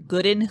Turner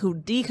Gooden, who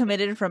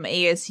decommitted from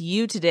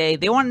ASU today.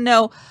 They want to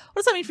know, what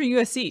does that mean for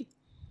USC?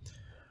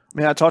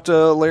 I talked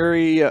to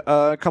Larry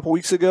a couple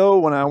weeks ago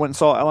when I went and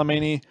saw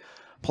Alemany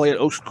play at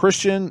Oaks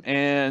Christian,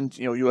 and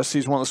USC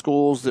is one of the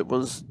schools that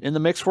was in the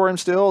mix for him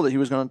still, that he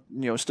was going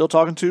to still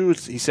talking to.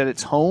 He said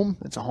it's home.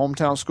 It's a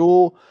hometown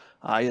school.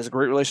 He has a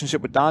great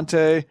relationship with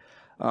Dante.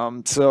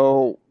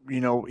 So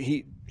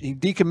he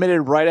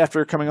decommitted right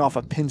after coming off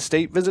a Penn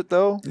State visit,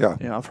 though. Yeah.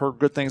 I've heard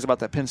good things about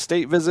that Penn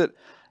State visit.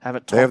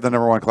 They have the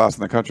number one class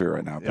in the country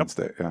right now, Penn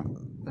State. Yeah.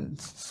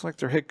 It's like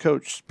their head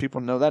coach.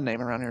 People know that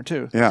name around here,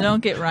 too. Yeah.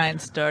 Don't get Ryan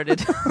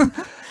started.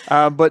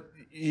 But,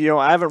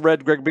 I haven't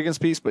read Greg Biggins'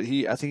 piece, but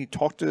I think he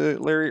talked to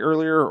Larry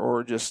earlier,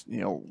 or just,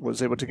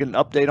 was able to get an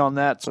update on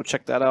that. So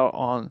check that out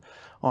on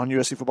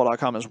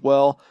USCfootball.com as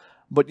well.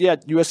 But, yeah,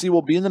 USC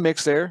will be in the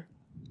mix there.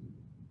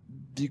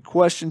 The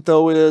question,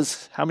 though,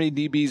 is how many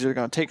DBs are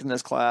going to take in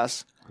this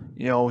class?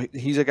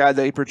 He's a guy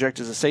they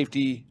project as a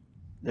safety.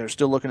 They're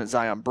still looking at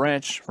Zion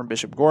Branch from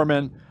Bishop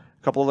Gorman,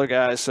 a couple other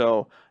guys.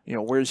 So,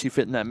 where does he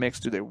fit in that mix?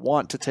 Do they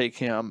want to take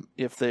him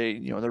if they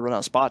run out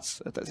of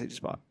spots at that safety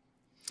spot?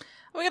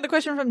 We got a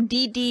question from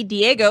DD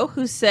Diego,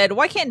 who said,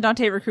 why can't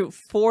Dante recruit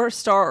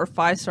 4-star or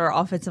 5-star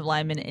offensive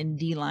linemen and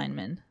D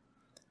linemen?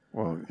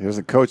 Well, he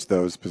doesn't coach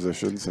those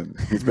positions, and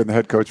he's been the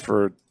head coach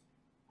for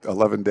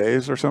 11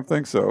 days or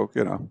something. So,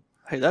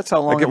 Hey, that's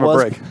how long it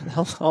was.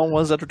 How long it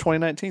was after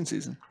 2019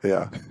 season?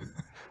 Yeah,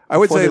 I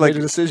would say like a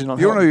decision on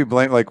you don't want to be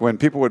blamed like when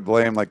people would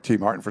blame like T.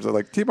 Martin for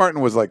like T.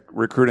 Martin was like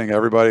recruiting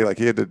everybody, like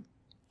he had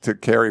to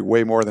carry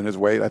way more than his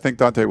weight. I think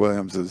Dante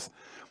Williams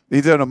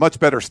he's in a much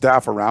better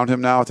staff around him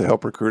now to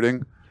help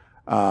recruiting.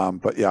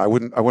 But yeah, I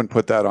wouldn't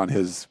put that on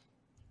his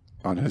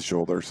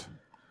shoulders.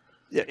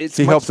 Yeah,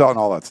 he helps out in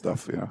all that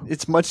stuff.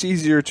 It's much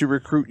easier to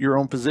recruit your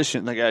own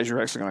position than the guys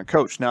you're actually going to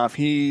coach. Now, if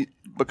he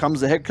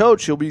becomes the head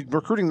coach, he'll be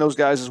recruiting those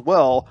guys as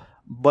well.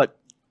 But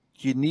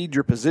you need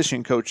your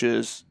position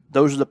coaches.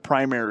 Those are the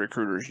primary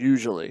recruiters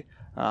usually.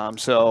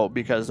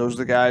 Because those are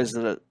the guys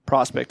that a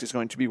prospect is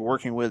going to be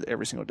working with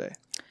every single day.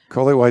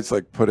 Coley White's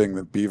like putting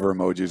the beaver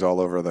emojis all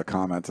over the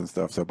comments and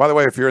stuff. So, by the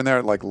way, if you're in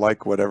there, like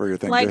whatever you're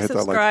thinking, hit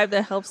subscribe.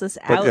 That helps us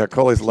out. Yeah,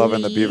 Coley's please.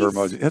 loving the beaver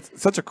emoji. It's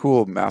such a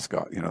cool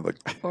mascot, like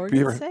Oregon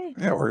beaver. State.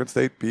 Yeah, Oregon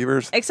State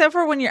beavers. Except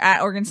for when you're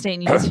at Oregon State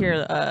and you just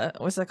hear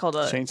what's that called?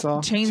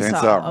 Chainsaw.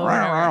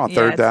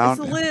 Third down.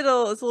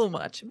 It's a little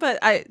much,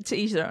 but to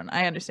each their own.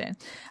 I understand.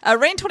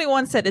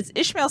 Rain21 said, "Is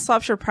Ishmael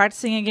Sopsher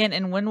practicing again,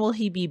 and when will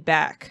he be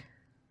back?"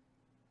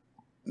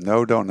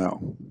 No, don't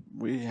know.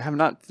 We have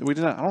not. We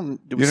did not.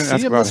 Did we didn't see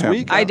ask him about this him.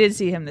 week? I did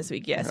see him this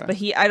week, yes, Okay.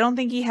 but I don't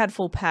think he had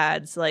full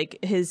pads. Like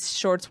his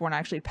shorts weren't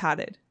actually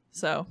padded,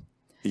 so.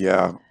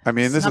 Yeah, I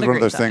mean, this is not a one of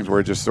great those sign. things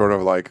where just sort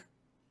of like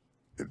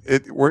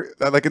we're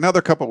like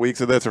another couple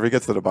weeks of this. If he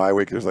gets to the bye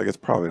week, there's like it's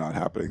probably not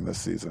happening this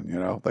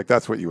season. Like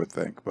that's what you would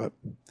think, but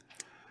I'm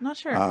not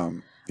sure.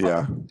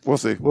 yeah, we'll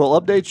see.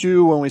 We'll update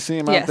you when we see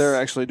him Yes. out there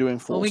actually doing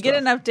full. When we stuff. get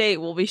an update,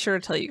 we'll be sure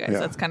to tell you guys. Yeah.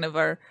 That's kind of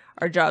our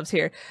jobs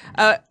here.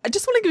 I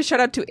just want to give a shout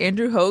out to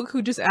Andrew Hogue,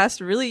 who just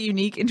asked really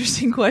unique,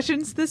 interesting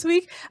questions this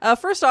week.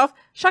 First off,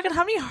 Shotgun,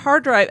 how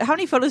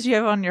many photos do you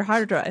have on your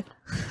hard drive?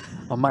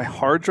 On my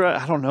hard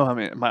drive, I don't know how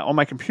many. On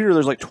my computer,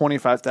 there's like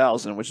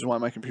 25,000, which is why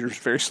my computer's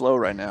very slow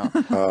right now,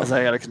 because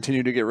I got to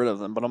continue to get rid of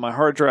them. But on my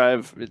hard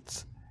drive,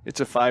 it's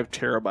a 5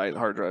 terabyte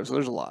hard drive, so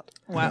there's a lot.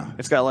 Wow.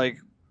 It's got like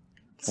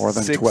More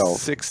than 12.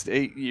 6 to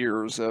 8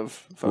 years of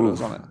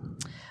photos on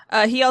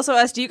it. He also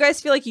asked, do you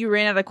guys feel like you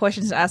ran out of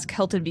questions to ask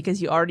Kelton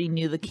because you already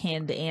knew the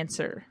canned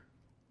answer?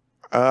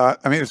 I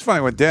mean, it's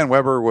funny when Dan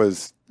Weber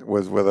was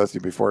with us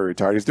before he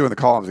retired. He's doing the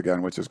columns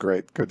again, which is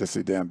great. Good to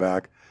see Dan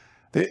back.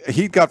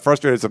 He got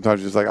frustrated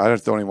sometimes, just like, I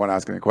just don't even want to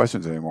ask any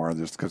questions anymore,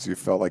 just because you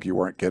felt like you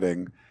weren't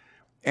getting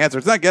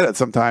answers. And I get it.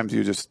 Sometimes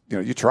you just,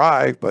 you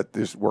try, but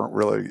just weren't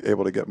really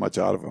able to get much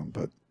out of them.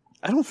 But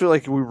I don't feel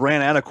like we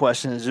ran out of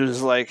questions. It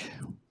was like,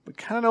 we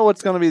kind of know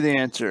what's going to be the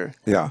answer.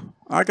 Yeah.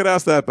 I could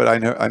ask that, but I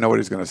know what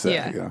he's going to say.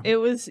 Yeah. It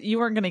was, you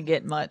weren't going to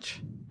get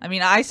much. I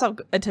mean, I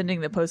stopped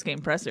attending the post-game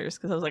pressers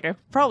because I was like, I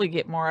probably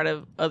get more out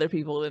of other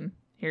people than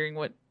hearing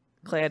what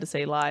Clay had to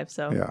say live.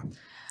 So, yeah.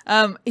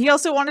 He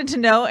also wanted to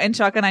know, and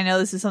Shotgun, I know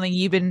this is something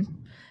you've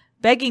been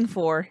begging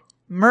for,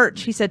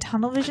 merch. He said,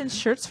 Tunnel Vision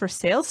shirts for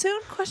sale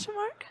soon? Question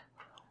mark.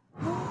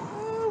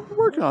 We're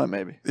working on it,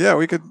 maybe. Yeah,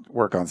 we could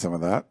work on some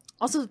of that.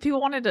 Also, people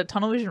wanted a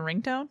Tunnel Vision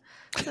ringtone.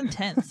 It's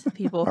intense,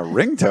 people. A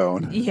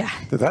ringtone? Yeah.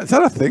 Is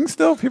that a thing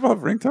still? People have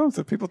ringtones?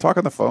 Do people talk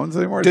on the phones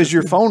anymore? Does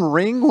your phone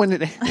ring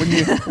when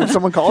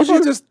someone calls people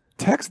you? Just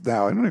text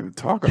now. I don't even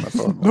talk on the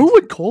phone. No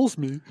one calls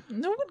me.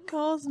 No one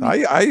calls me.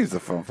 I use the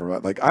phone for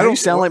like I don't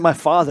sound like my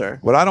father.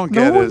 What I don't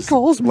get is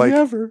calls me like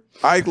ever.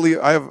 I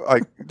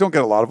don't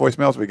get a lot of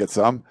voicemails. We get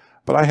some,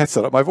 but I had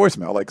set up my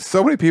voicemail. Like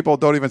so many people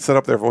don't even set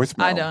up their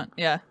voicemail. I don't.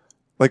 Yeah.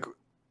 Like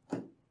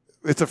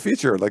it's a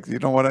feature. Like you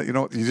don't want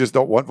to. You just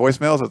don't want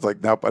voicemails. It's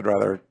like nope. I'd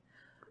rather.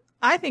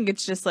 I think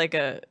it's just like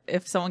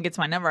if someone gets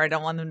my number, I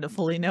don't want them to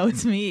fully know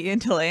it's me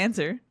until I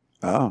answer.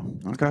 Oh,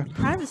 okay.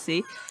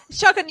 Privacy.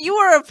 Shotgun, you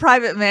are a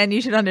private man.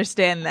 You should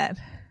understand that.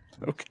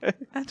 Okay.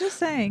 I'm just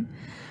saying.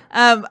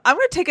 I'm going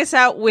to take us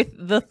out with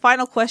the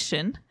final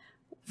question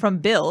from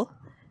Bill,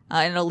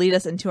 and it'll lead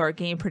us into our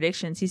game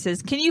predictions. He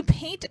says, can you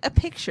paint a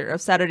picture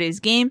of Saturday's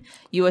game,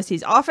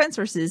 USC's offense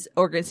versus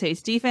Oregon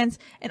State's defense,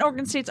 and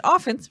Oregon State's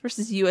offense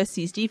versus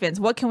USC's defense?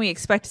 What can we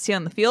expect to see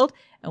on the field,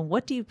 and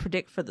what do you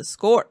predict for the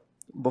score?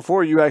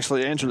 Before you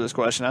actually answer this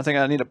question, I think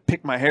I need to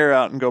pick my hair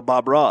out and go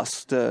Bob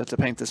Ross to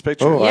paint this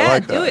picture. Oh, Yeah, I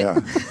like do that.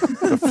 it.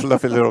 Yeah. The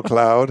fluffy little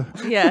cloud.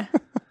 Yeah.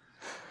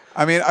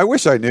 I mean, I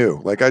wish I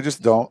knew. Like, I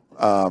just don't.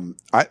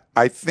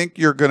 I think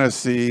you're going to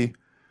see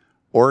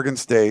Oregon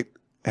State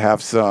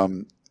have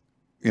some,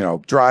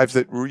 drives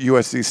that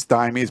USC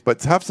stymies,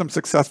 but have some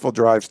successful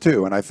drives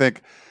too. And I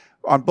think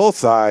on both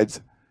sides,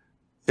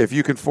 if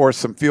you can force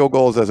some field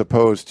goals as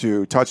opposed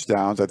to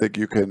touchdowns, I think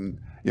you can.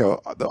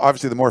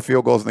 Obviously, the more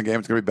field goals in the game,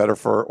 it's going to be better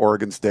for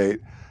Oregon State.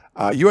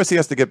 USC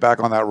has to get back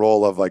on that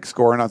roll of like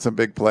scoring on some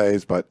big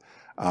plays, but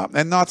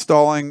and not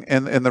stalling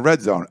in the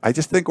red zone. I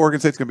just think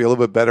Oregon State's going to be a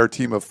little bit better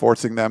team of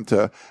forcing them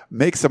to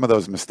make some of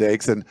those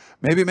mistakes and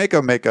maybe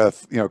convert a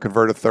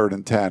 3rd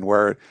and 10.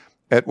 Where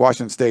at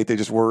Washington State they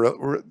just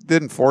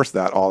didn't force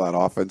that all that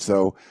often.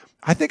 So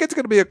I think it's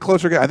going to be a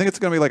closer game. I think it's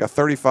going to be like a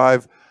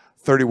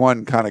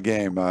 35-31 kind of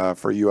game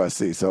for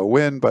USC. So a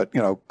win, but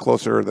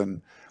closer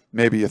than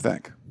maybe you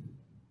think.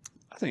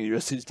 I think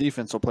USC's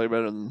defense will play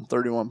better than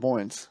 31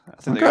 points.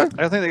 I think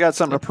they got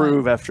something to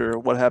prove after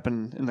what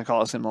happened in the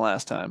Coliseum the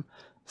last time.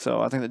 So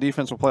I think the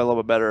defense will play a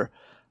little bit better.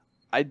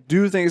 I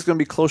do think it's going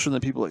to be closer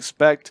than people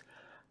expect.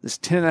 This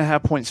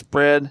 10.5-point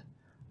spread,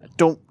 I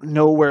don't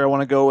know where I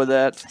want to go with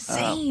that.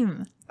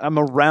 Same. I'm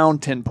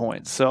around 10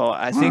 points. So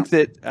I think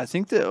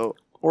that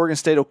Oregon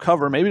State will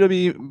cover. Maybe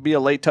it'll be a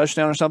late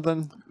touchdown or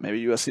something.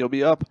 Maybe USC will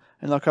be up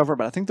and they'll cover,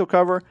 but I think they'll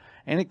cover.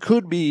 And it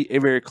could be a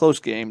very close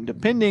game,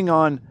 depending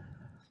on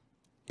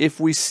if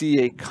we see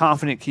a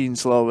confident Keaton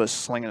Slovis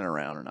slinging it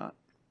around or not.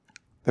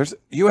 There's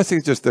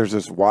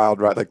this wild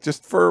ride. Like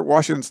just for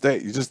Washington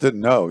State, you just didn't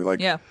know.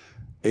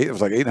 It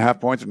was like 8.5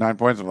 points or 9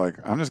 points. I'm like,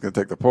 I'm just going to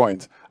take the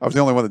points. I was the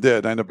only one that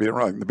did. I ended up being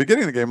wrong. The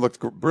beginning of the game looked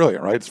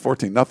brilliant, right? It's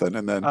 14-0,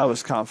 and then I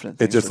was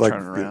confident. It just like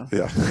around.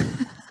 Yeah.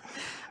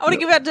 I want to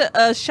give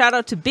a shout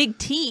out to Big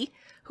T,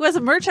 who has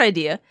a merch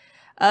idea.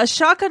 A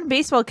shotgun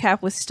baseball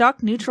cap with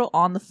stock neutral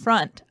on the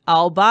front.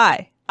 I'll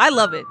buy. I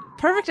love it.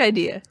 Perfect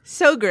idea.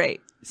 So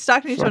great.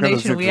 Stock Neutral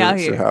Nation, we out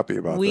here. Happy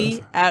about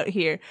we out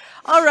here.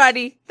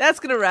 Alrighty,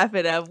 that's going to wrap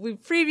it up. We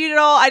previewed it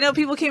all. I know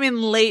people came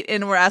in late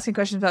and were asking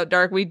questions about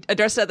Dark. We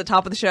addressed it at the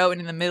top of the show and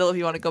in the middle if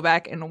you want to go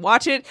back and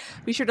watch it.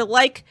 Be sure to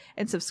like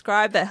and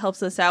subscribe. That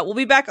helps us out. We'll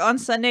be back on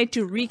Sunday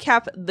to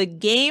recap the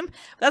game.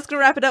 That's going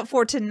to wrap it up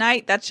for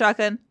tonight. That's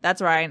Shotgun.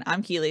 That's Ryan.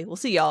 I'm Keely. We'll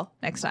see y'all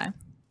next time.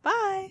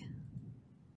 Bye.